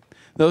spirit.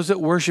 Those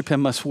that worship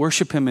him must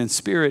worship him in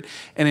spirit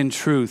and in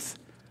truth.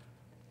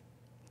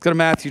 Go to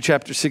Matthew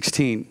chapter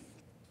 16. I'm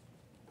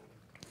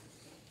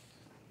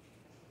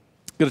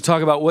going to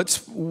talk about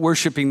what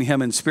worshiping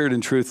him in spirit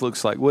and truth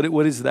looks like.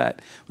 What is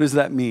that? What does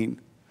that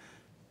mean?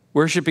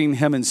 Worshiping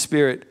him in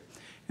spirit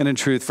and in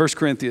truth. 1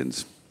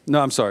 Corinthians. No,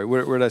 I'm sorry.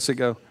 Where did I say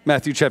go?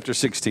 Matthew chapter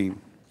 16.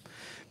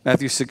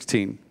 Matthew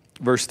 16,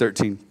 verse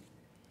 13.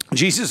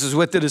 Jesus is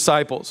with the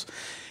disciples.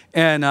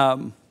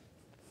 And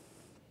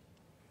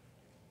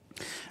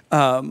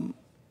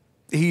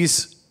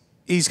he's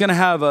going to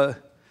have a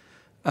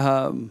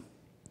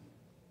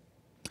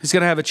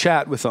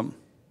chat with them.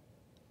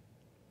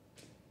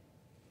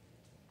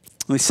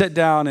 And they sat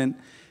down and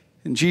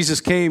Jesus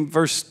came,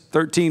 verse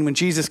 13, when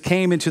Jesus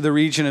came into the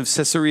region of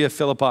Caesarea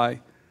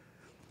Philippi,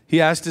 he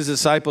asked his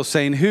disciples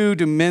saying, who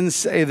do men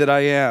say that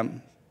I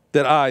am,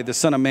 that I, the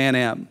Son of Man,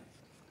 am?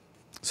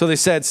 So they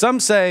said, some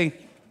say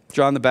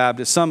John the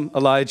Baptist, some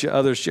Elijah,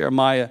 others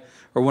Jeremiah,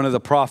 or one of the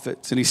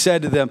prophets. And he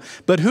said to them,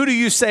 but who do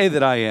you say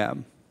that I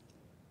am?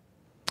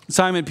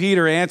 Simon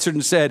Peter answered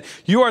and said,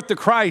 you art the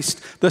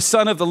Christ, the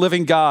Son of the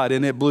living God.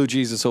 And it blew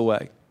Jesus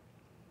away.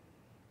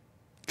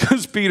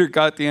 Because Peter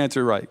got the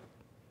answer right.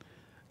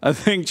 I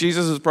think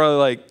Jesus is probably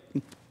like,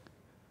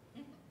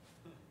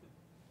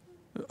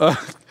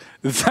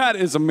 that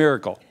is a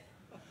miracle.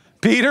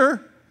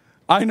 Peter,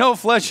 I know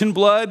flesh and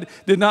blood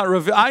did not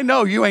reveal. I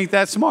know you ain't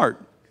that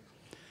smart.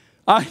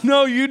 I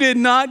know you did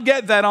not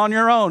get that on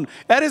your own.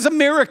 That is a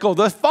miracle.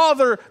 The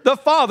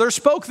Father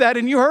spoke that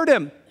and you heard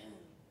him.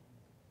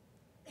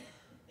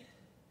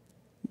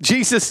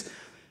 Jesus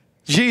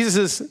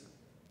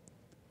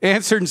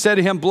answered and said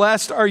to him,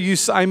 blessed are you,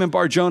 Simon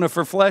Bar-Jonah,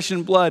 for flesh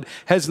and blood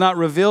has not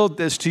revealed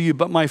this to you,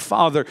 but my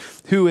Father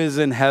who is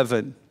in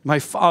heaven. My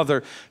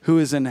Father who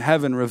is in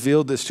heaven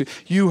revealed this to you.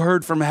 You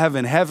heard from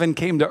heaven. Heaven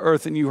came to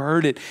earth and you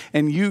heard it.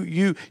 And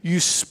you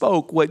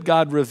spoke what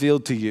God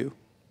revealed to you.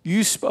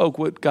 You spoke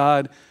what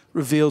God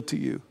revealed to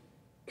you.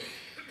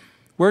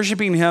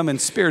 Worshiping him in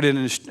spirit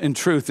and in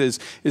truth is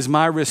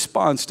my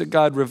response to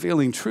God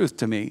revealing truth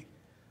to me.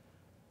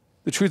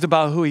 The truth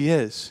about who he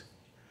is.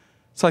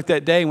 It's like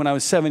that day when I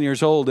was 7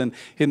 years old and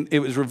it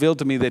was revealed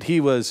to me that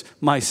he was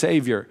my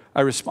Savior.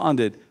 I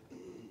responded.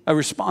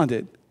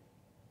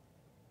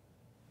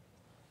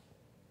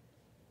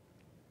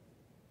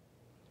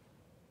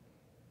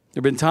 There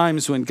have been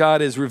times when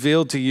God has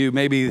revealed to you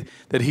maybe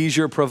that he's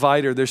your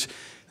provider.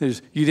 You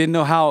didn't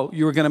know how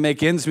you were going to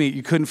make ends meet.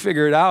 You couldn't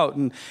figure it out.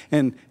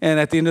 And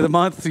at the end of the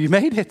month, you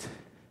made it.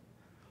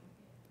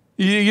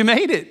 You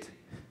made it.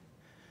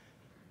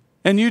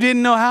 And you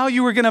didn't know how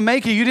you were going to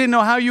make it. You didn't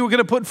know how you were going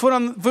to put food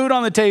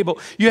on the table.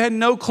 You had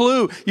no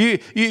clue.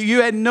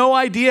 You had no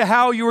idea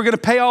how you were going to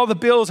pay all the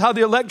bills, how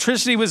the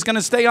electricity was going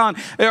to stay on,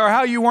 or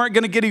how you weren't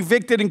going to get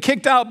evicted and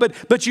kicked out.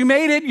 But you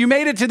made it. You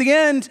made it to the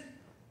end.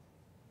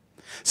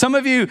 Some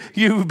of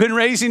you've been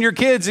raising your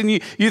kids and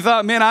you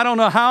thought, man, I don't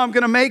know how I'm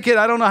going to make it.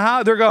 I don't know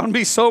how. They're going to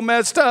be so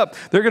messed up.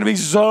 They're going to be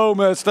so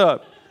messed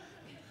up.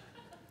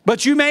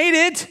 But you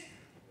made it.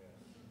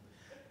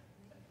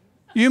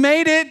 You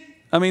made it.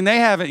 I mean, they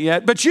haven't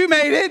yet, but you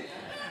made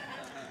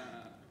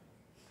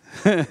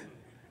it.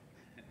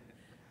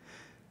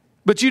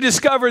 But you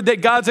discovered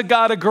that God's a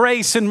God of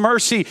grace and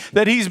mercy,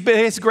 that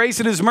His grace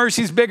and His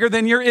mercy is bigger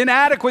than your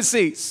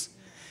inadequacies.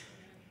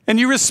 And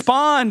you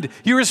respond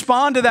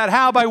to that.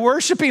 How? By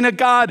worshiping a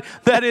God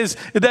that is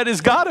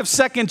God of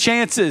second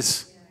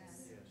chances.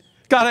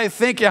 God, I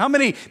thank you. How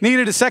many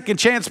needed a second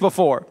chance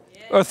before?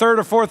 Or third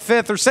or fourth,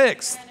 fifth or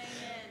sixth?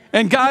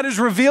 And God has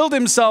revealed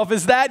Himself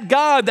as that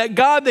God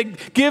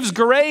that gives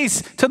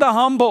grace to the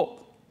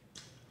humble.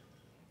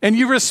 And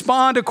you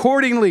respond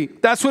accordingly.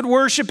 That's what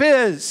worship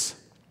is.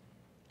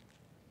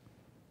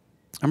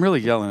 I'm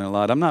really yelling a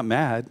lot. I'm not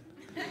mad.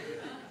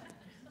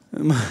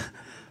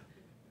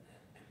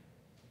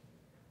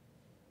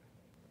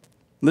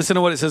 Listen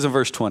to what it says in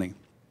verse 20.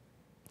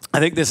 I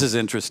think this is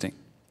interesting.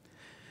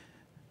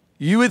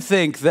 You would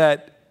think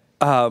that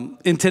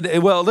in today,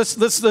 well, let's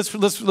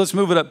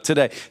move it up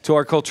today to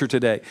our culture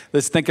today.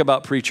 Let's think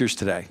about preachers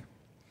today.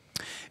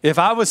 If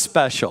I was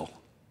special,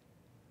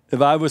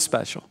 and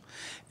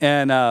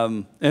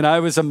I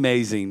was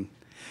amazing,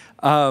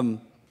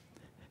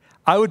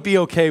 I would be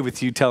okay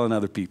with you telling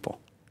other people.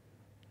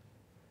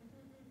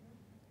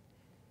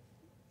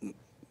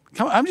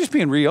 Come on, I'm just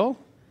being real.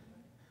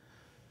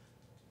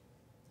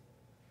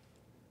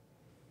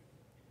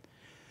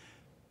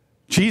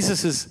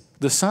 Jesus is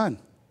the Son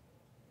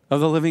of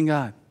the living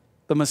God,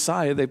 the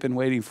Messiah they've been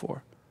waiting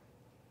for.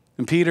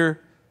 And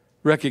Peter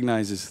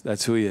recognizes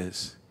that's who He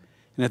is.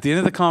 And at the end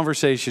of the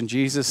conversation,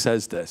 Jesus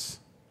says this.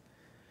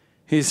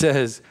 He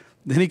says,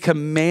 then He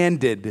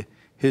commanded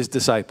His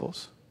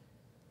disciples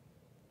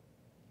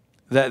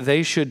that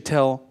they should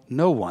tell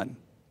no one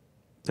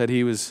that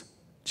He was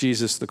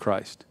Jesus the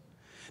Christ.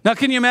 Now,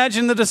 can you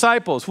imagine the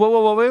disciples?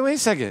 Whoa, wait a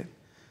second.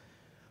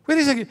 Wait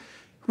a second.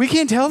 We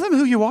can't tell them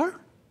who you are?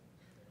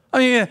 I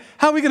mean,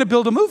 how are we going to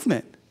build a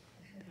movement?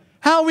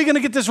 How are we going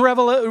to get this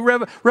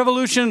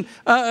revolution?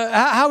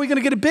 How are we going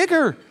to get it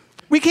bigger?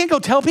 We can't go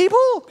tell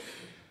people.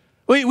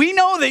 We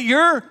know that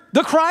you're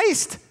the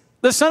Christ,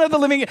 the Son of the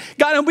living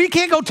God, and we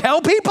can't go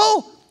tell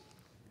people.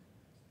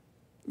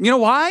 You know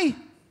why?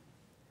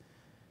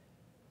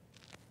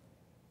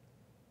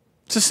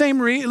 It's the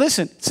same,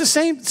 it's the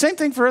same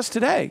thing for us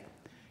today.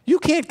 You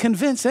can't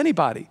convince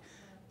anybody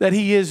that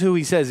He is who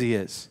He says He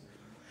is.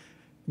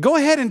 Go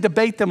ahead and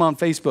debate them on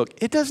Facebook.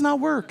 It does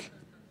not work.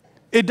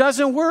 It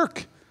doesn't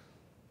work.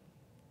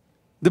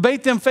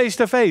 Debate them face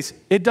to face.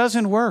 It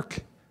doesn't work.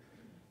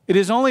 It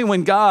is only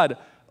when God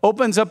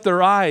opens up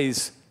their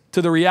eyes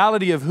to the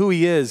reality of who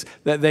He is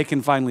that they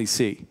can finally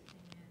see.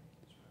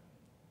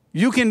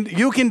 You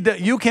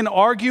can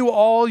argue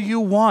all you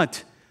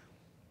want.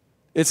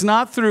 It's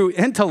not through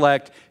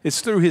intellect,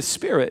 it's through His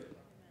Spirit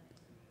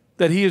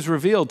that He is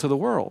revealed to the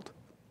world.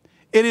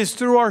 It is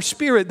through our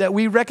spirit that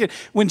we reckon.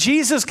 When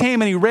Jesus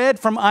came and He read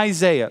from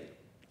Isaiah,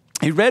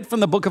 He read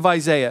from the book of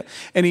Isaiah,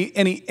 and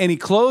he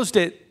closed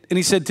it, and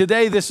He said,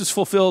 today this is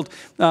fulfilled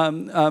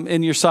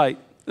in your sight.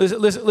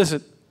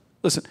 Listen.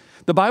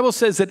 The Bible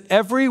says that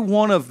every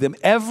one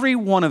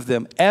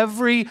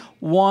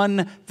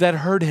that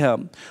heard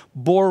Him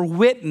bore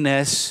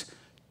witness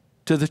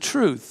to the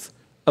truth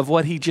of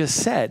what He just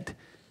said.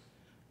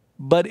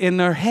 But in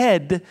their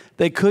head,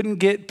 they couldn't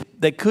get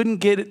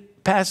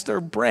it past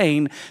their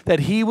brain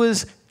that He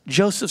was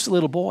Joseph's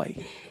little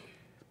boy.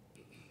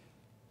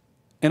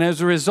 And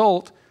as a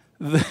result,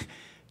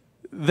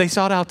 they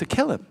sought out to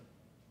kill Him.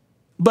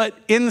 But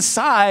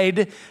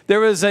inside,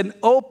 there was an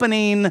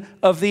opening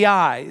of the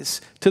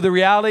eyes to the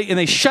reality, and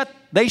they shut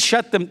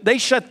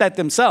that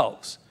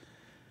themselves.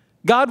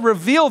 God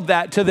revealed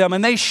that to them,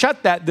 and they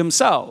shut that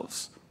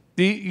themselves.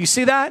 Do you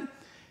see that?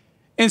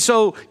 And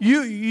so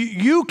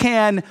you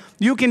can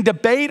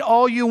debate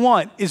all you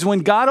want. Is when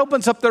God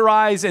opens up their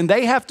eyes and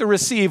they have to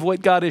receive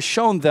what God has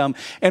shown them.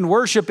 And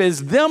worship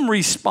is them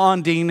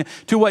responding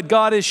to what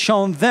God has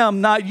shown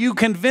them, not you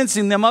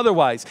convincing them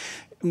otherwise.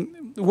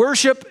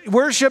 Worship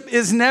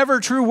is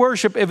never true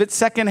worship if it's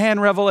secondhand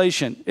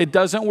revelation. It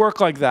doesn't work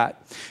like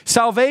that.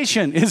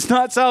 Salvation is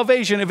not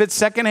salvation if it's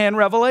secondhand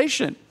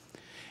revelation.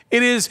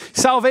 It is,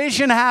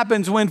 salvation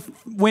happens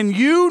when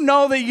you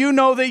know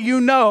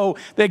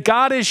that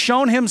God has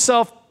shown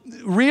Himself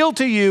real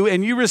to you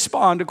and you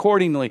respond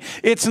accordingly.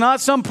 It's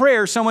not some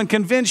prayer someone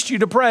convinced you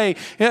to pray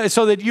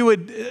so that you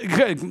would,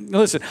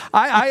 listen,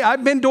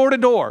 I've been door to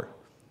door.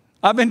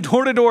 I've been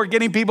door to door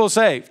getting people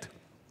saved.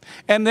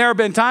 And there have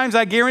been times,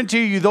 I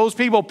guarantee you, those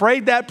people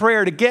prayed that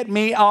prayer to get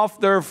me off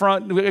their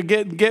front,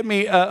 get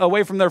me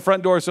away from their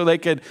front door so they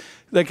could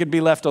be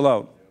left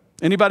alone.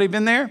 Anybody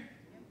been there?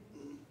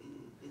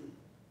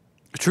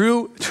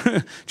 True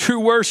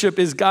worship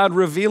is God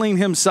revealing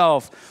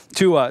Himself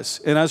to us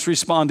and us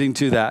responding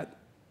to that.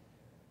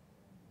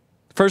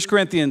 1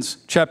 Corinthians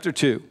chapter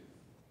 2.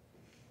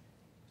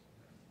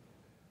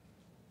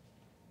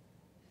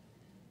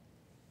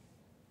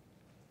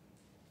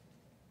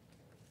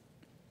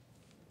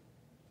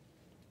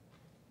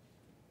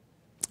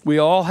 We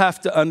all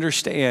have to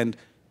understand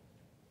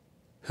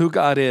who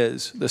God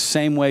is the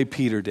same way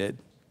Peter did.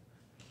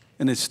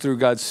 And it's through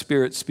God's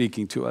Spirit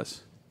speaking to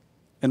us.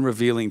 and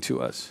revealing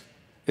to us.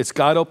 It's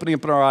God opening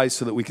up our eyes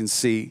so that we can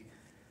see.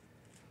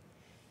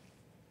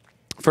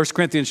 1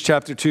 Corinthians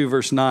chapter 2,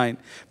 verse 9.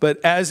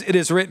 But as it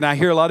is written, I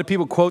hear a lot of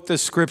people quote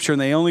this scripture,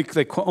 and they only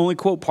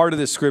quote part of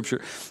this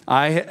scripture.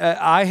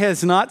 Eye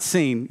has not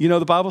seen. You know,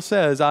 the Bible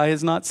says, eye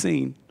has not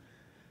seen.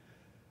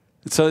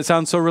 So it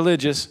sounds so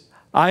religious.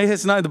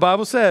 The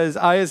Bible says,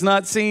 eye has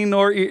not seen,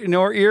 nor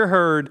ear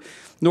heard,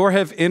 nor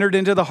have entered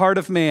into the heart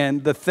of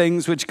man the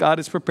things which God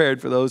has prepared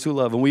for those who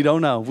love him. We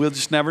don't know. We'll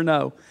just never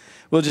know.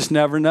 We'll just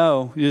never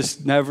know. You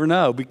just never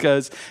know,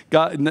 because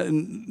God,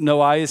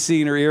 no eye has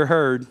seen or ear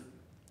heard.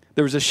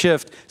 There was a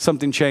shift.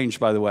 Something changed,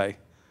 by the way.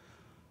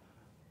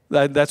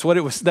 That's what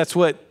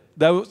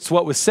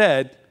was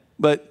said.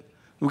 But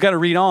we've got to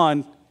read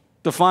on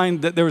to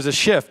find that there was a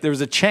shift. There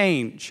was a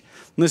change.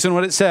 Listen to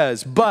what it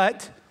says.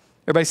 But,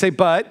 everybody say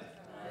but.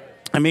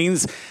 That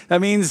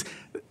means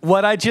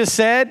what I just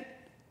said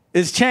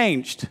is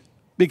changed,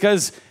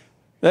 because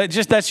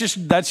that's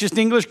just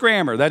English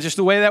grammar. That's just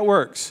the way that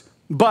works.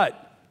 But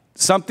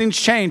something's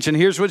changed, and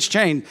here's what's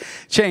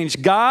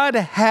changed. God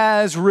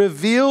has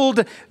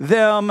revealed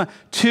them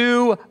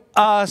to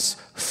us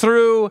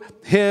through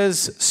his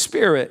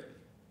Spirit.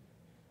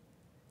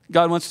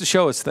 God wants to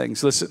show us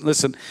things.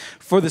 Listen.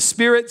 For the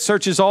Spirit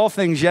searches all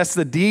things, yes,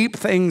 the deep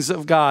things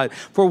of God.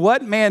 For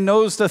what man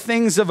knows the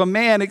things of a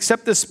man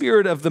except the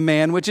spirit of the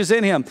man which is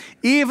in him?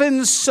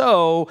 Even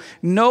so,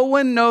 no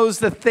one knows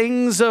the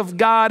things of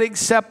God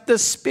except the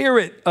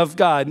Spirit of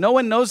God. No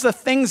one knows the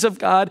things of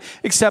God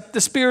except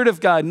the Spirit of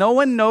God. No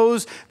one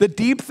knows the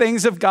deep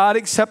things of God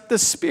except the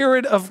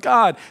Spirit of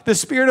God. The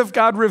Spirit of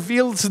God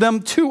reveals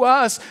them to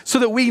us so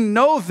that we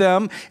know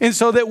them, and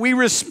so that we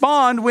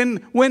respond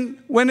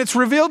when it's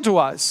revealed to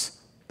us.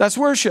 That's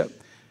worship.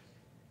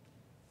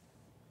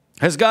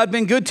 Has God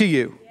been good to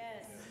you? Yes.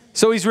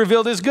 So he's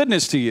revealed his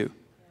goodness to you.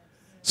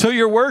 So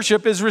your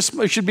worship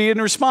should be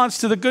in response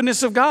to the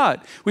goodness of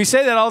God. We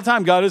say that all the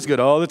time. God is good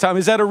all the time.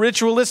 Is that a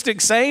ritualistic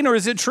saying, or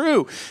is it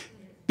true?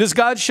 Does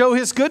God show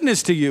his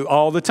goodness to you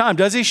all the time?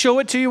 Does he show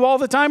it to you all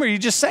the time, or are you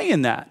just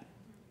saying that?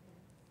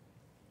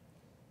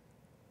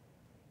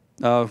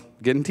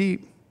 Getting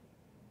deep.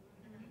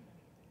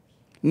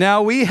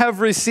 Now we have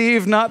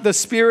received not the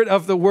spirit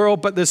of the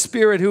world, but the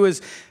Spirit who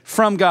is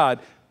from God.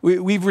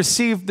 We've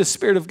received the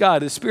Spirit of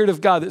God, the Spirit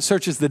of God that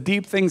searches the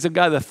deep things of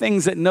God, the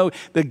things that know,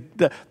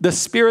 the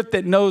Spirit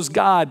that knows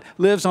God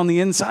lives on the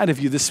inside of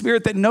you, the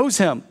Spirit that knows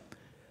him.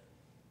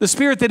 The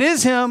Spirit that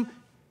is him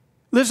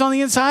lives on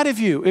the inside of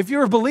you. If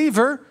you're a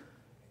believer,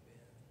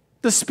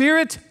 the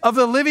Spirit of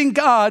the living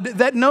God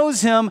that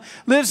knows him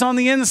lives on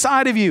the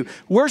inside of you.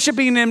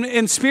 Worshiping him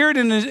in spirit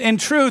and in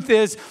truth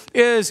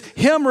is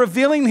him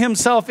revealing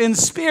himself in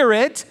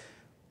spirit.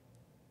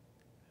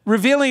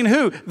 Revealing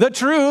who? The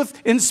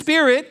truth in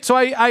spirit. So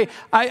I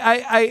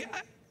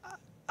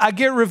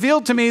get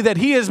revealed to me that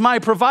he is my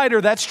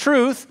provider. That's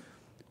truth.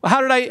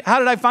 How did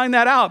I find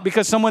that out?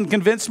 Because someone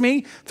convinced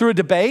me through a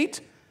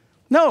debate?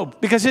 No,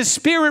 because his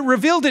Spirit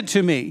revealed it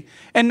to me.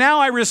 And now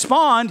I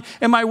respond,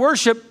 and my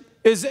worship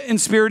is in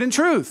spirit and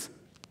truth.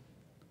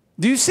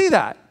 Do you see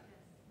that?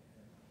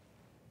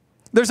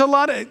 There's a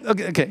lot of,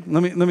 okay,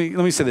 let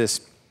me say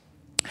this.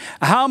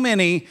 How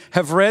many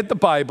have read the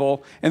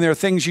Bible and there are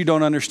things you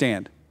don't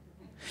understand?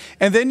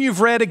 And then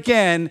you've read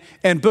again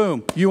and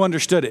boom, you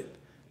understood it.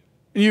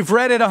 And you've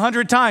read it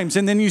 100 times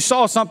and then you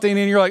saw something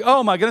and you're like,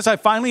 oh my goodness, I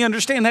finally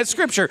understand that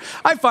scripture.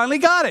 I finally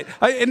got it.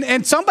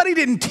 And somebody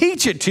didn't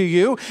teach it to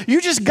you. You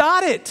just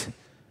got it.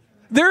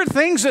 There are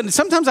things that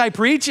sometimes I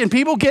preach and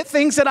people get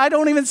things that I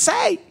don't even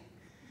say.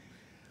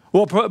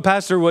 Well,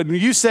 Pastor, when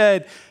you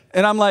said,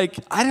 and I'm like,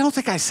 I don't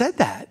think I said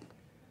that.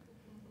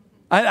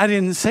 I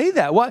didn't say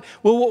that. What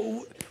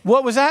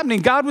was happening?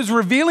 God was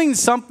revealing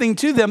something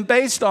to them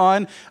based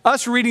on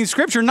us reading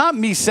scripture, not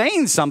me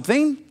saying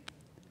something.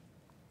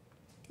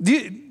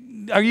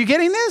 Are you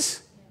getting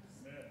this?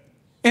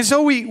 And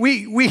so we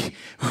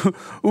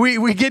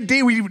get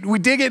deep, we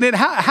dig in it.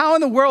 How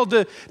in the world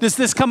does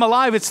this come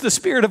alive? It's the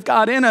Spirit of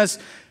God in us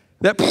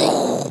that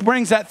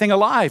brings that thing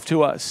alive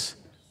to us.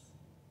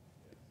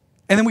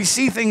 And then we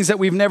see things that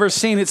we've never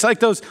seen. It's like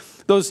those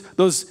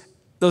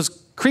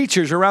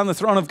creatures around the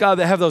throne of God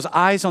that have those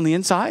eyes on the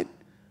inside.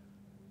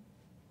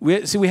 We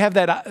have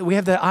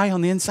that eye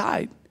on the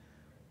inside.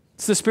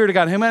 It's the Spirit of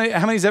God.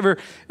 How many's ever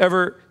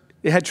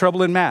had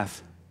trouble in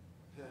math?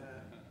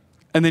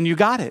 And then you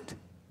got it.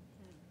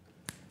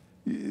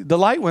 The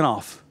light went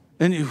off.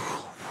 And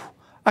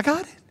I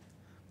got it.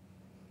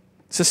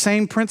 It's the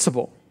same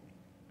principle.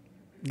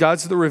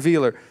 God's the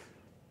revealer.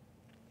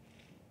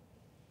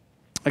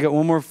 I got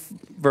one more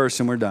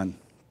verse and we're done.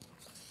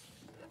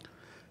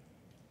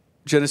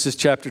 Genesis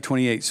chapter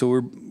 28. So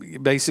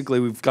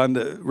we've gone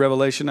to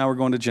Revelation. Now we're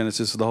going to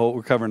Genesis.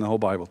 We're covering the whole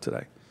Bible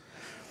today.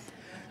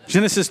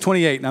 Genesis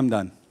 28, and I'm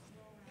done.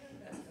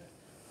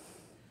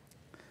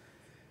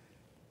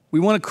 We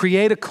want to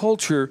create a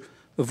culture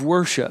of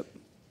worship.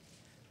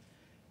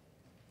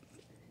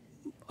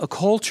 A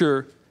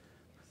culture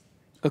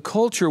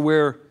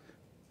where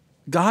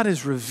God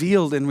is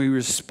revealed and we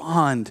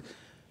respond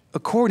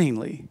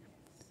accordingly.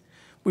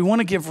 We want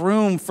to give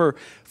room for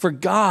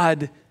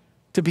God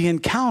to be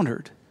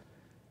encountered.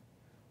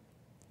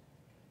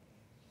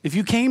 If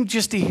you came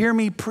just to hear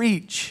me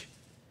preach,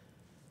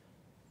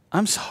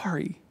 I'm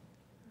sorry.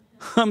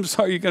 I'm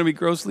sorry you're going to be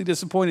grossly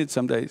disappointed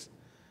some days.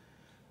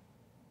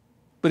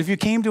 But if you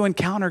came to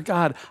encounter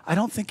God, I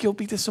don't think you'll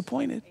be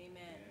disappointed. Amen.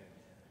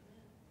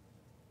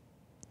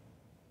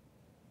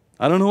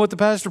 I don't know what the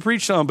pastor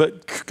preached on,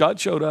 but God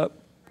showed up.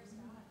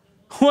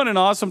 What an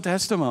awesome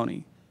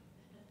testimony.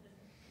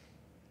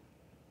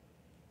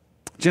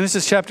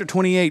 Genesis chapter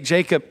 28,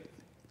 Jacob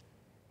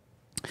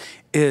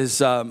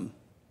is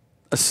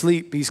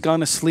asleep. He's gone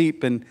to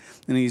sleep, and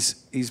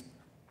he's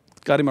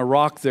got him a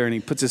rock there, and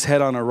he puts his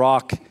head on a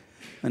rock,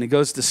 and he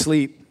goes to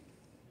sleep.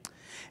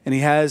 And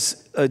he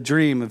has a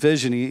dream, a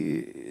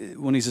vision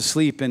when he's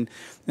asleep. And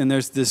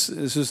there's this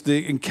is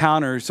the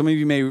encounter. Some of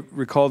you may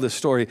recall this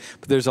story,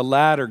 but there's a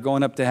ladder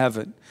going up to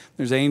heaven.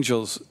 There's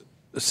angels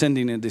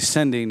ascending and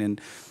descending,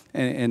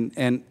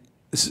 and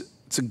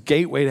it's a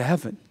gateway to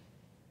heaven.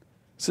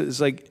 So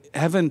it's like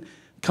heaven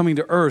coming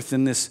to earth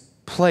in this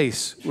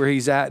place where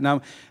he's at.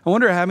 Now, I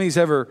wonder how many's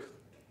ever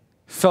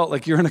felt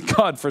like you're in a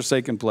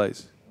God-forsaken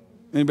place.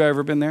 Anybody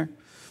ever been there?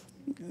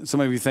 Some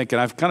of you thinking,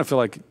 I kind of feel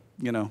like,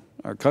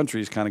 our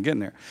country's kind of getting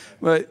there.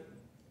 But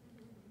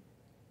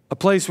a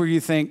place where you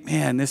think,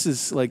 man, this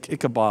is like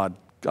Ichabod.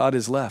 God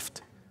is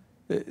left.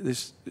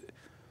 And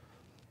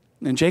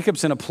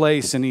Jacob's in a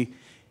place, and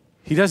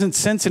he doesn't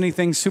sense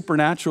anything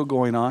supernatural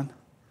going on.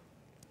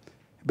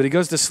 But he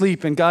goes to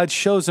sleep, and God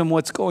shows him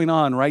what's going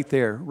on right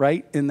there,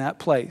 right in that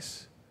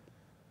place.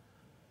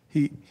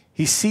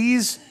 He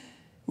sees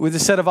with a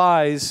set of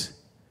eyes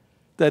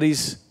that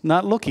he's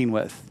not looking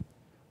with.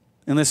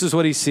 And this is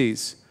what he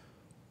sees.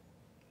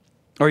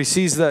 Or he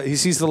sees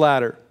the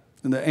ladder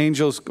and the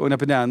angels going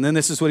up and down. And then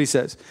this is what he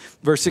says.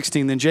 Verse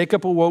 16, then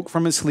Jacob awoke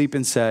from his sleep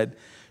and said,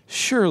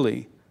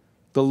 surely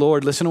the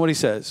Lord, listen to what he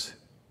says.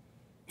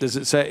 Does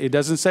it say? It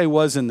doesn't say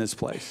was in this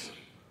place.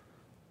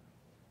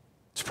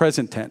 It's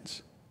present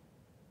tense.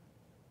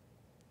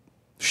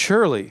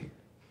 Surely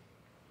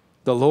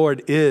the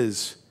Lord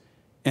is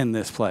in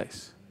this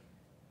place.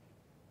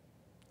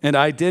 And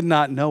I did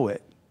not know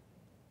it.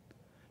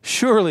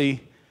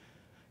 Surely,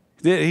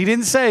 he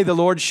didn't say the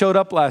Lord showed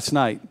up last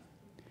night.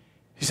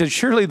 He said,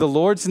 surely the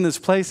Lord's in this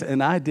place,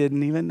 and I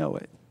didn't even know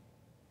it.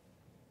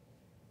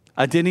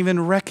 I didn't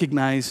even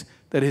recognize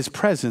that his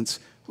presence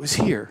was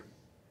here.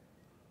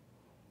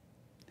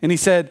 And he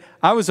said,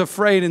 I was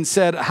afraid and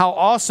said, how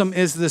awesome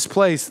is this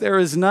place? There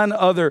is none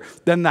other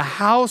than the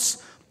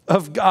house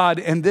of God,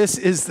 and this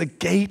is the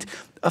gate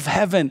of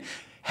heaven.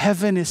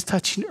 Heaven is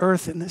touching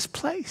earth in this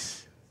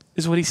place,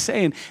 is what he's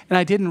saying. And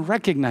I didn't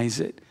recognize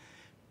it.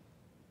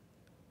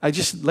 I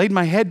just laid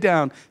my head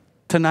down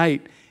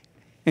tonight,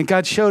 and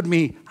God showed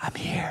me, I'm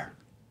here.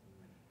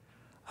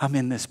 I'm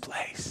in this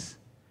place.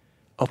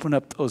 Open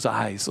up those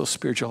eyes, those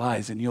spiritual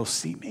eyes, and you'll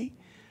see me.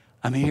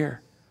 I'm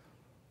here.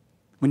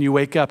 When you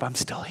wake up, I'm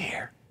still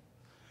here.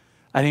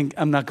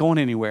 I'm not going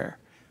anywhere.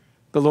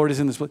 The Lord is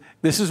in this place.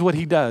 This is what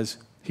he does.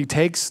 He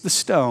takes the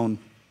stone,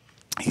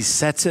 he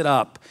sets it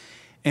up,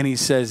 and he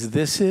says,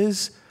 this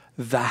is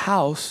the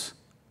house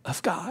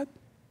of God.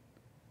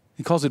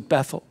 He calls it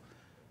Bethel,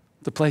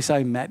 the place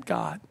I met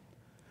God.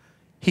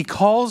 He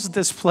calls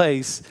this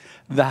place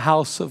the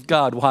house of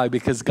God. Why?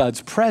 Because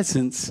God's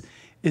presence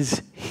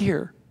is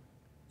here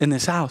in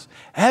this house.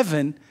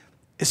 Heaven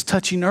is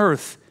touching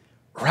earth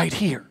right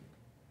here.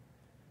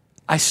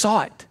 I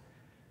saw it.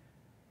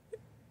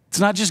 It's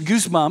not just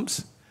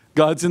goosebumps.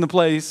 God's in the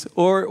place,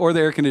 or the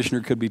air conditioner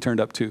could be turned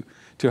up too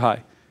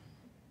high,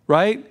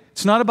 right?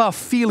 It's not about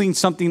feeling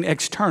something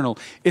external.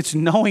 It's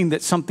knowing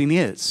that something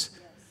is.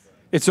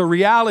 It's a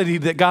reality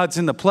that God's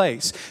in the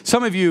place.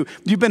 Some of you've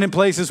been in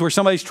places where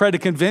somebody's tried to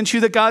convince you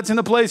that God's in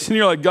the place, and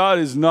you're like, God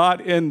is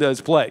not in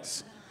this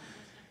place.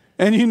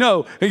 And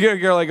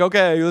you're like,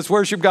 okay, let's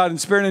worship God in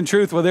spirit and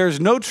truth. Well, there's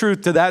no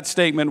truth to that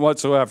statement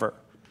whatsoever.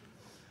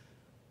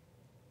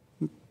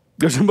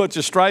 There's a bunch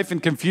of strife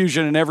and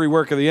confusion in every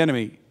work of the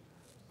enemy.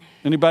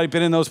 Anybody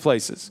been in those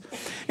places?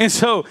 And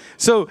so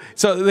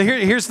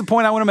here's the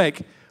point I want to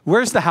make.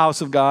 Where's the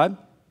house of God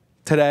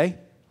today?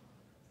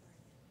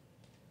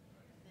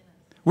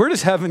 Where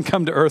does heaven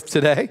come to earth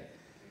today?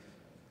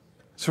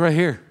 It's right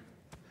here.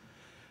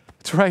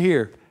 It's right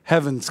here.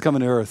 Heaven's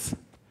coming to earth.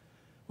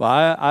 Well,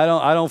 I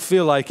don't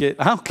feel like it.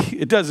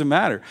 It doesn't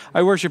matter.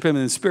 I worship him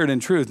in spirit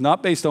and truth,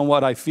 not based on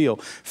what I feel.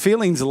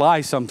 Feelings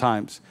lie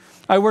sometimes.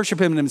 I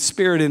worship him in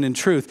spirit and in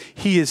truth.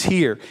 He is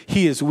here.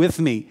 He is with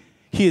me.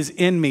 He is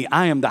in me.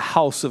 I am the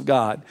house of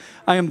God.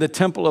 I am the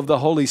temple of the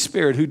Holy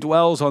Spirit who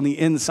dwells on the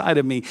inside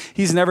of me.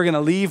 He's never going to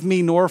leave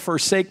me nor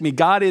forsake me.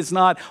 God is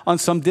not on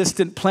some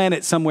distant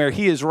planet somewhere.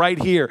 He is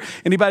right here.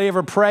 Anybody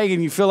ever pray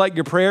and you feel like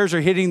your prayers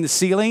are hitting the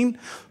ceiling?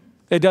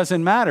 It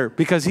doesn't matter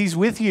because he's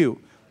with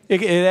you.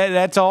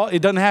 That's all. It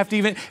doesn't have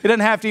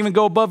to even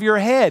go above your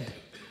head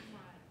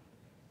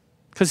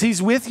because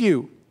he's with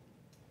you.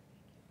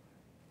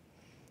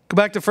 Go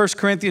back to 1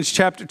 Corinthians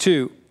chapter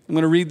 2. I'm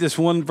going to read this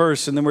one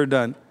verse and then we're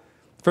done.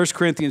 1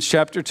 Corinthians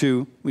chapter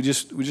 2. We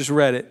just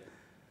read it.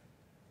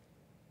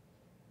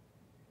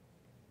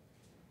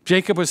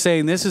 Jacob was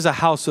saying, this is a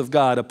house of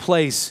God, a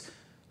place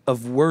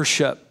of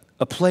worship,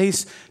 a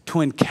place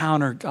to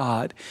encounter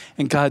God.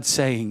 And God's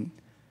saying,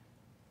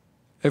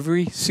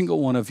 every single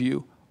one of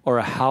you are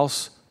a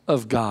house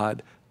of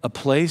God, a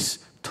place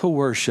to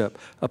worship,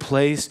 a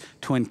place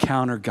to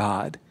encounter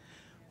God.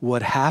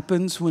 What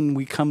happens when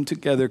we come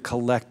together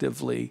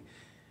collectively,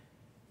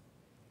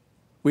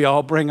 we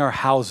all bring our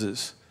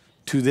houses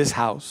to this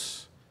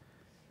house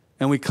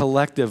and we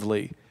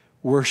collectively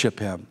worship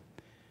him.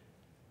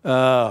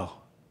 Oh,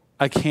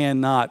 I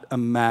cannot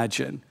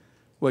imagine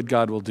what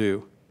God will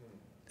do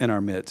in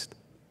our midst.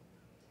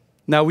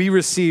 Now we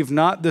receive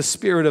not the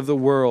spirit of the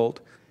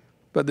world,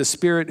 but the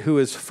Spirit who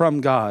is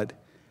from God,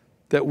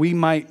 that we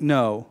might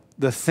know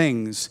the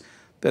things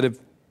that have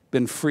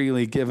been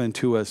freely given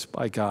to us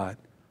by God.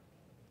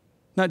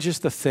 Not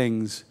just the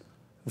things,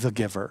 the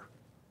giver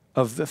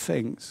of the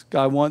things.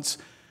 God wants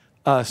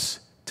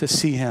us to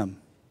see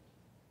him.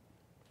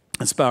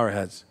 Let's bow our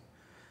heads.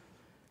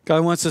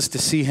 God wants us to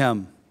see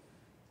him.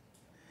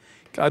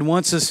 God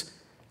wants us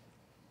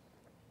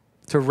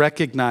to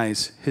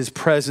recognize his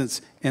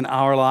presence in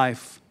our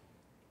life.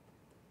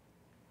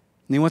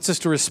 And he wants us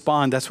to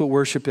respond. That's what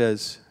worship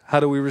is.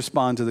 How do we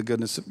respond to the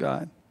goodness of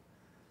God?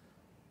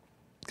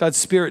 God's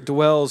Spirit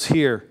dwells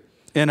here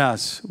in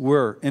us.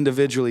 We're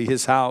individually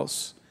his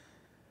house.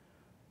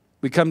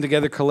 We come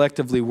together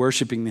collectively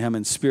worshiping him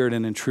in spirit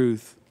and in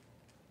truth.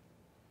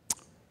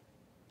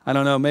 I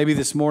don't know, maybe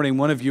this morning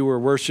one of you were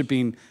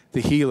worshiping the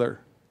healer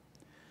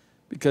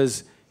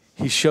because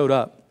he showed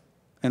up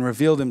and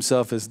revealed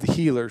himself as the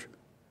healer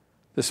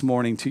this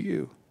morning to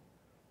you.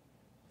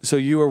 So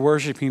you are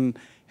worshiping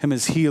him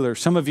as healer.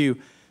 Some of you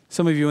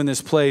in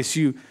this place,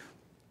 you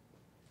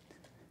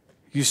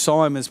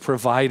saw him as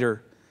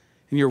provider.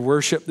 And your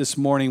worship this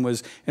morning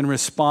was in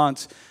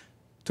response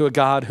to a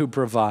God who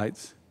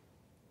provides.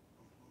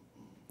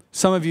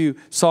 Some of you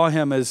saw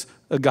him as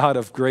a God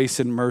of grace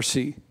and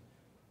mercy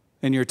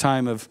in your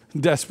time of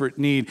desperate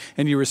need.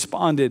 And you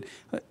responded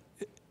to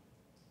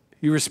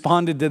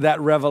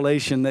that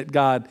revelation that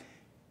God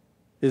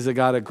is a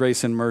God of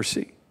grace and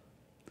mercy.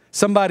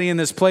 Somebody in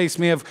this place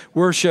may have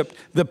worshiped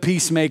the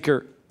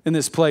peacemaker in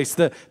this place,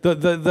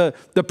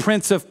 the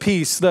Prince of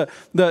Peace,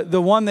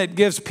 the one that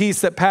gives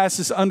peace that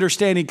passes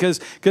understanding,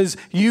 because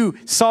you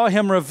saw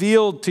him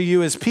revealed to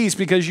you as peace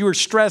because you were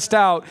stressed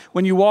out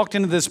when you walked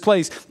into this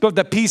place. But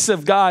the peace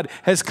of God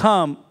has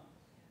come.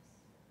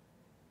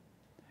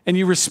 And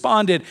you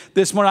responded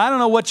this morning. I don't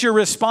know what your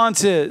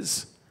response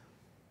is.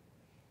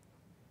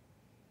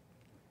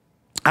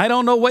 I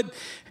don't know what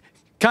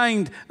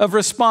kind of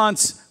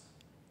response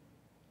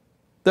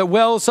that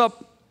wells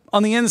up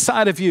on the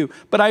inside of you.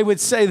 But I would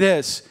say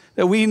this,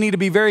 that we need to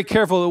be very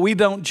careful that we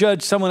don't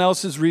judge someone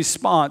else's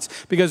response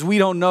because we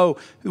don't know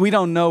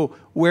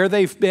where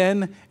they've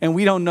been and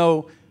we don't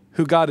know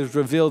who God has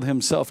revealed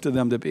himself to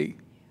them to be.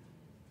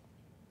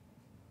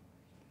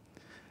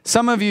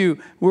 Some of you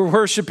were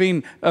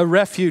worshiping a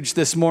refuge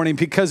this morning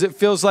because it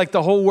feels like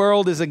the whole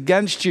world is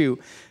against you.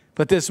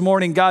 But this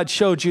morning, God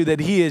showed you that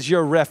he is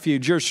your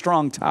refuge, your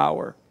strong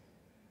tower.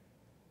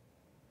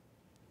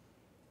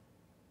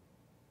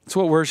 That's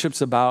what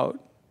worship's about.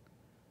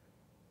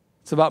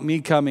 It's about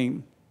me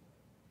coming,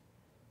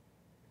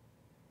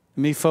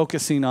 me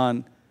focusing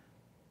on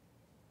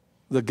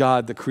the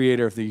God, the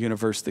creator of the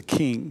universe, the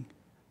King,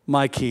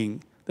 my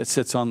King that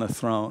sits on the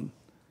throne.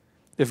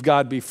 If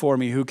God be for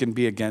me, who can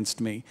be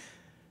against me?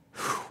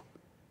 Whew.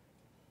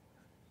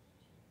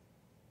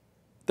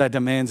 That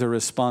demands a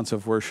response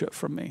of worship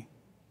from me.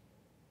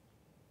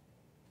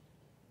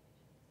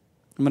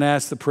 I'm going to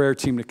ask the prayer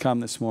team to come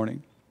this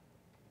morning.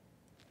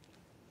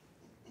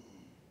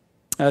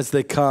 As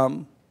they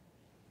come,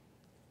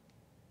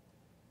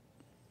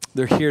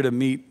 they're here to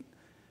meet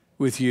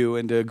with you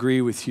and to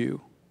agree with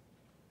you.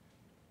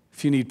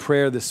 If you need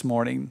prayer this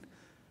morning,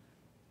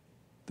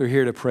 they're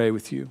here to pray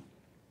with you.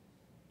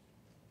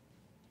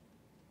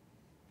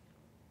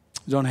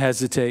 Don't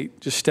hesitate.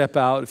 Just step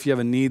out. If you have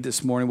a need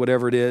this morning,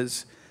 whatever it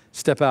is,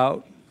 step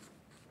out.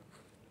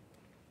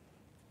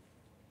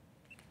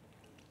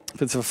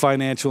 If it's a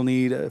financial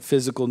need, a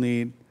physical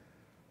need,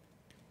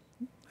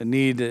 a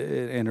need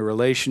in a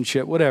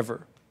relationship,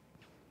 whatever.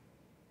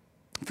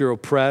 If you're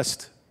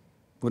oppressed,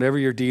 whatever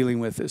you're dealing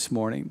with this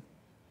morning,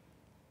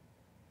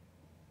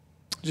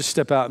 just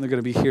step out and they're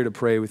going to be here to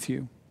pray with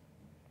you.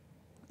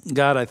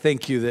 God, I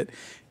thank you that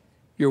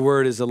your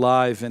word is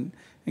alive and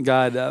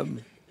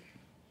God,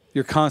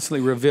 you're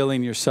constantly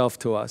revealing yourself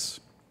to us.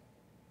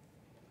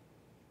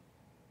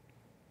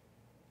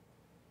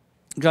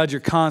 God,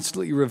 you're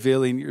constantly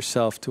revealing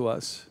yourself to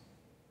us.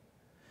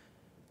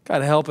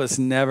 God, help us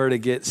never to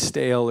get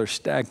stale or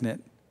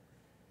stagnant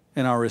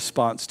in our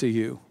response to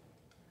you.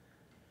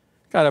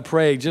 God, I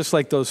pray, just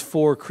like those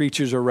four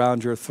creatures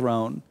around your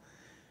throne,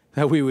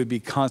 that we would be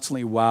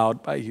constantly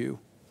wowed by you.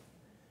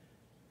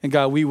 And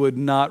God, we would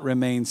not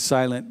remain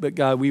silent, but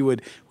God, we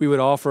would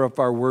offer up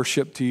our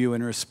worship to you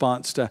in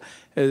response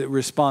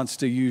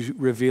to you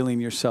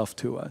revealing yourself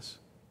to us.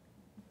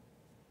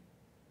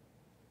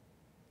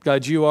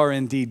 God, you are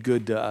indeed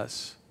good to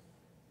us.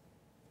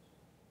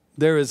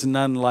 There is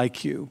none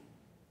like you.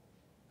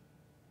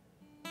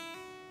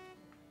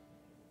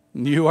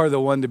 You are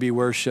the one to be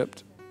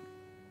worshiped.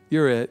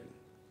 You're it.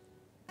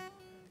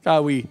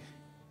 God, we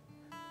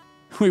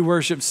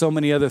worship so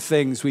many other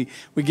things. We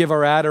give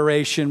our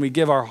adoration. We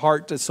give our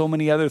heart to so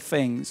many other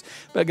things.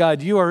 But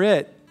God, you are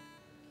it.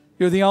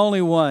 You're the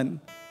only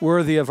one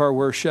worthy of our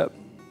worship.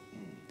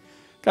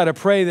 God, I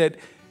pray that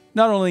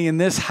not only in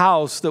this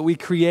house that we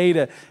create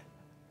a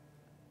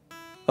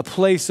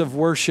place of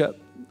worship,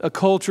 a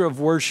culture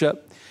of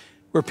worship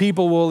where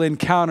people will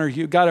encounter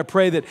you. God, I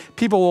pray that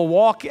people will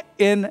walk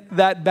in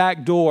that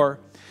back door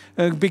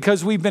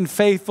because we've been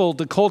faithful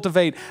to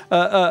cultivate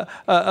a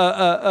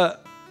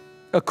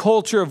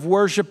culture of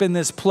worship in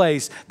this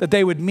place, that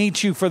they would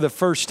meet you for the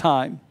first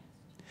time.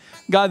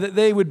 God,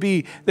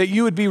 that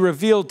you would be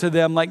revealed to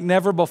them like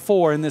never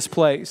before in this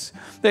place.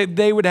 That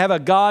they would have a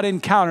God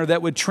encounter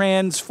that would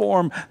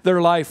transform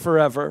their life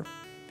forever.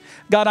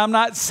 God, I'm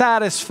not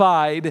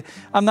satisfied.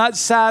 I'm not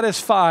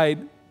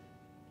satisfied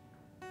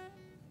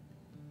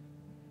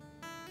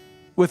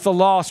with the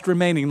lost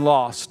remaining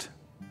lost.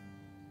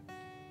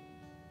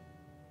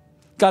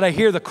 God, I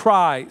hear the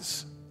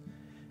cries.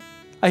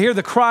 I hear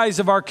the cries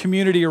of our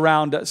community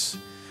around us.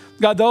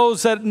 God,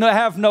 those that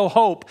have no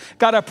hope,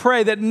 God, I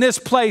pray that in this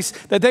place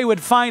that they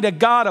would find a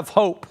God of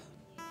hope.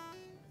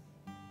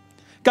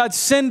 God,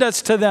 send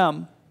us to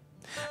them.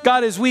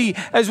 God, as we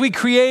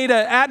create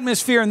an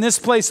atmosphere in this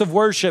place of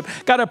worship,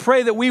 God, I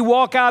pray that we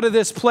walk out of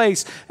this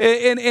place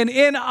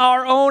in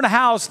our own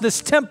house,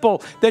 this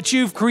temple that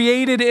you've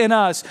created in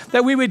us,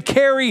 that we would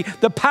carry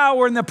the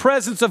power and the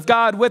presence of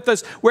God with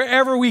us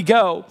wherever we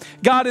go.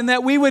 God, and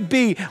that we would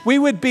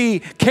be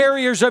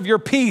carriers of your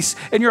peace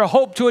and your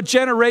hope to a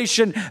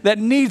generation that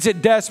needs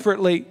it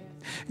desperately.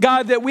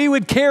 God, that we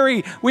would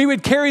carry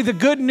the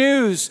good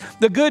news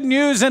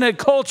in a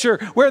culture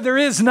where there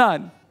is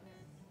none.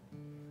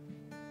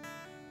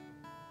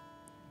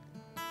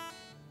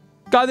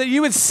 God, that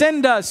you would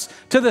send us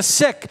to the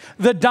sick,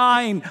 the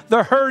dying,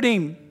 the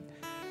hurting.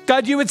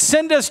 God, you would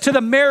send us to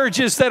the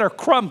marriages that are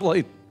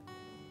crumbling.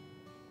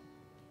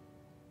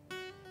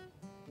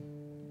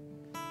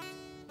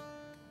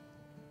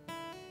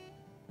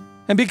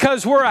 And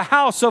because we're a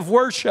house of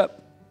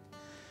worship,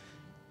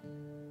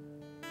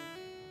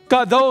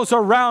 God, those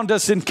around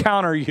us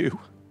encounter you.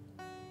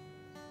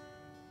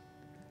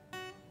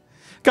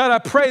 God, I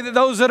pray that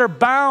those that are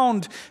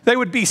bound, they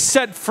would be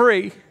set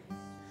free.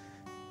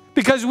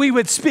 Because we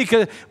would speak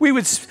a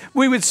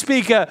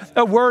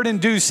word in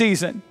due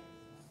season.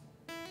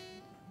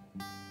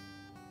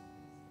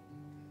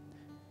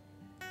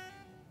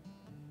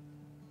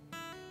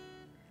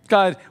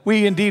 God,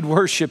 we indeed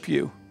worship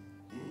you.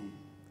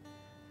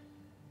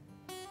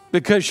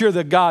 Because you're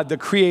the God, the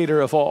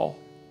creator of all.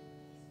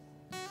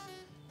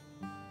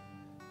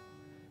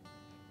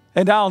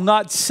 And I'll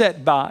not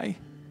sit by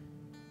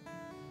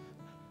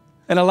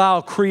and allow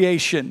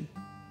creation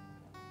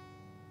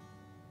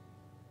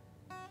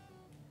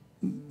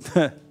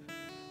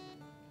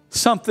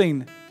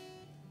something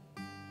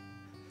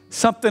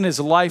as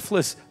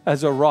lifeless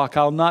as a rock.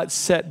 I'll not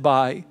sit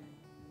by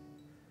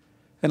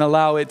and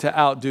allow it to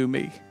outdo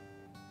me.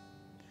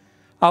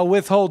 I'll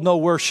withhold no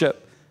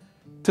worship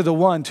to the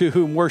one to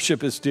whom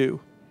worship is due.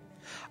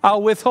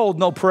 I'll withhold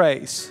no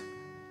praise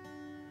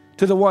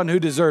to the one who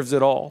deserves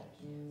it all.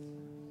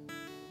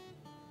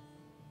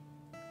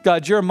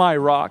 God, you're my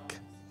rock,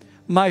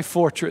 my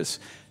fortress,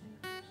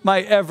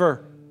 my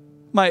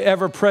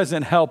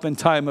ever-present help in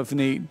time of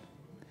need.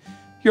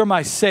 You're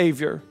my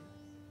Savior.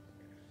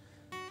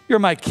 You're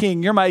my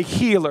King. You're my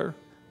healer.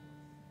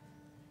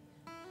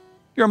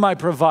 You're my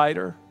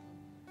provider.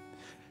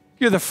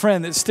 You're the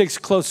friend that sticks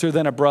closer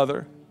than a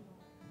brother.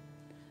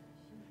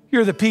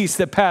 You're the peace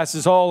that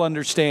passes all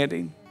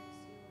understanding.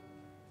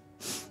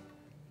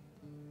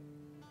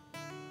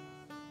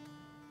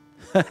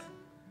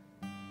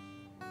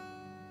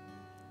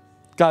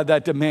 God,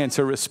 that demands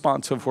a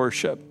response of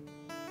worship.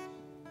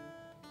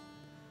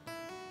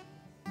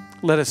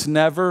 Let us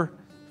never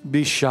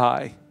be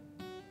shy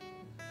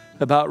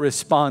about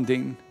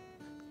responding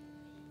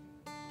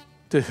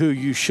to who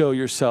you show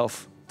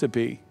yourself to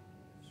be.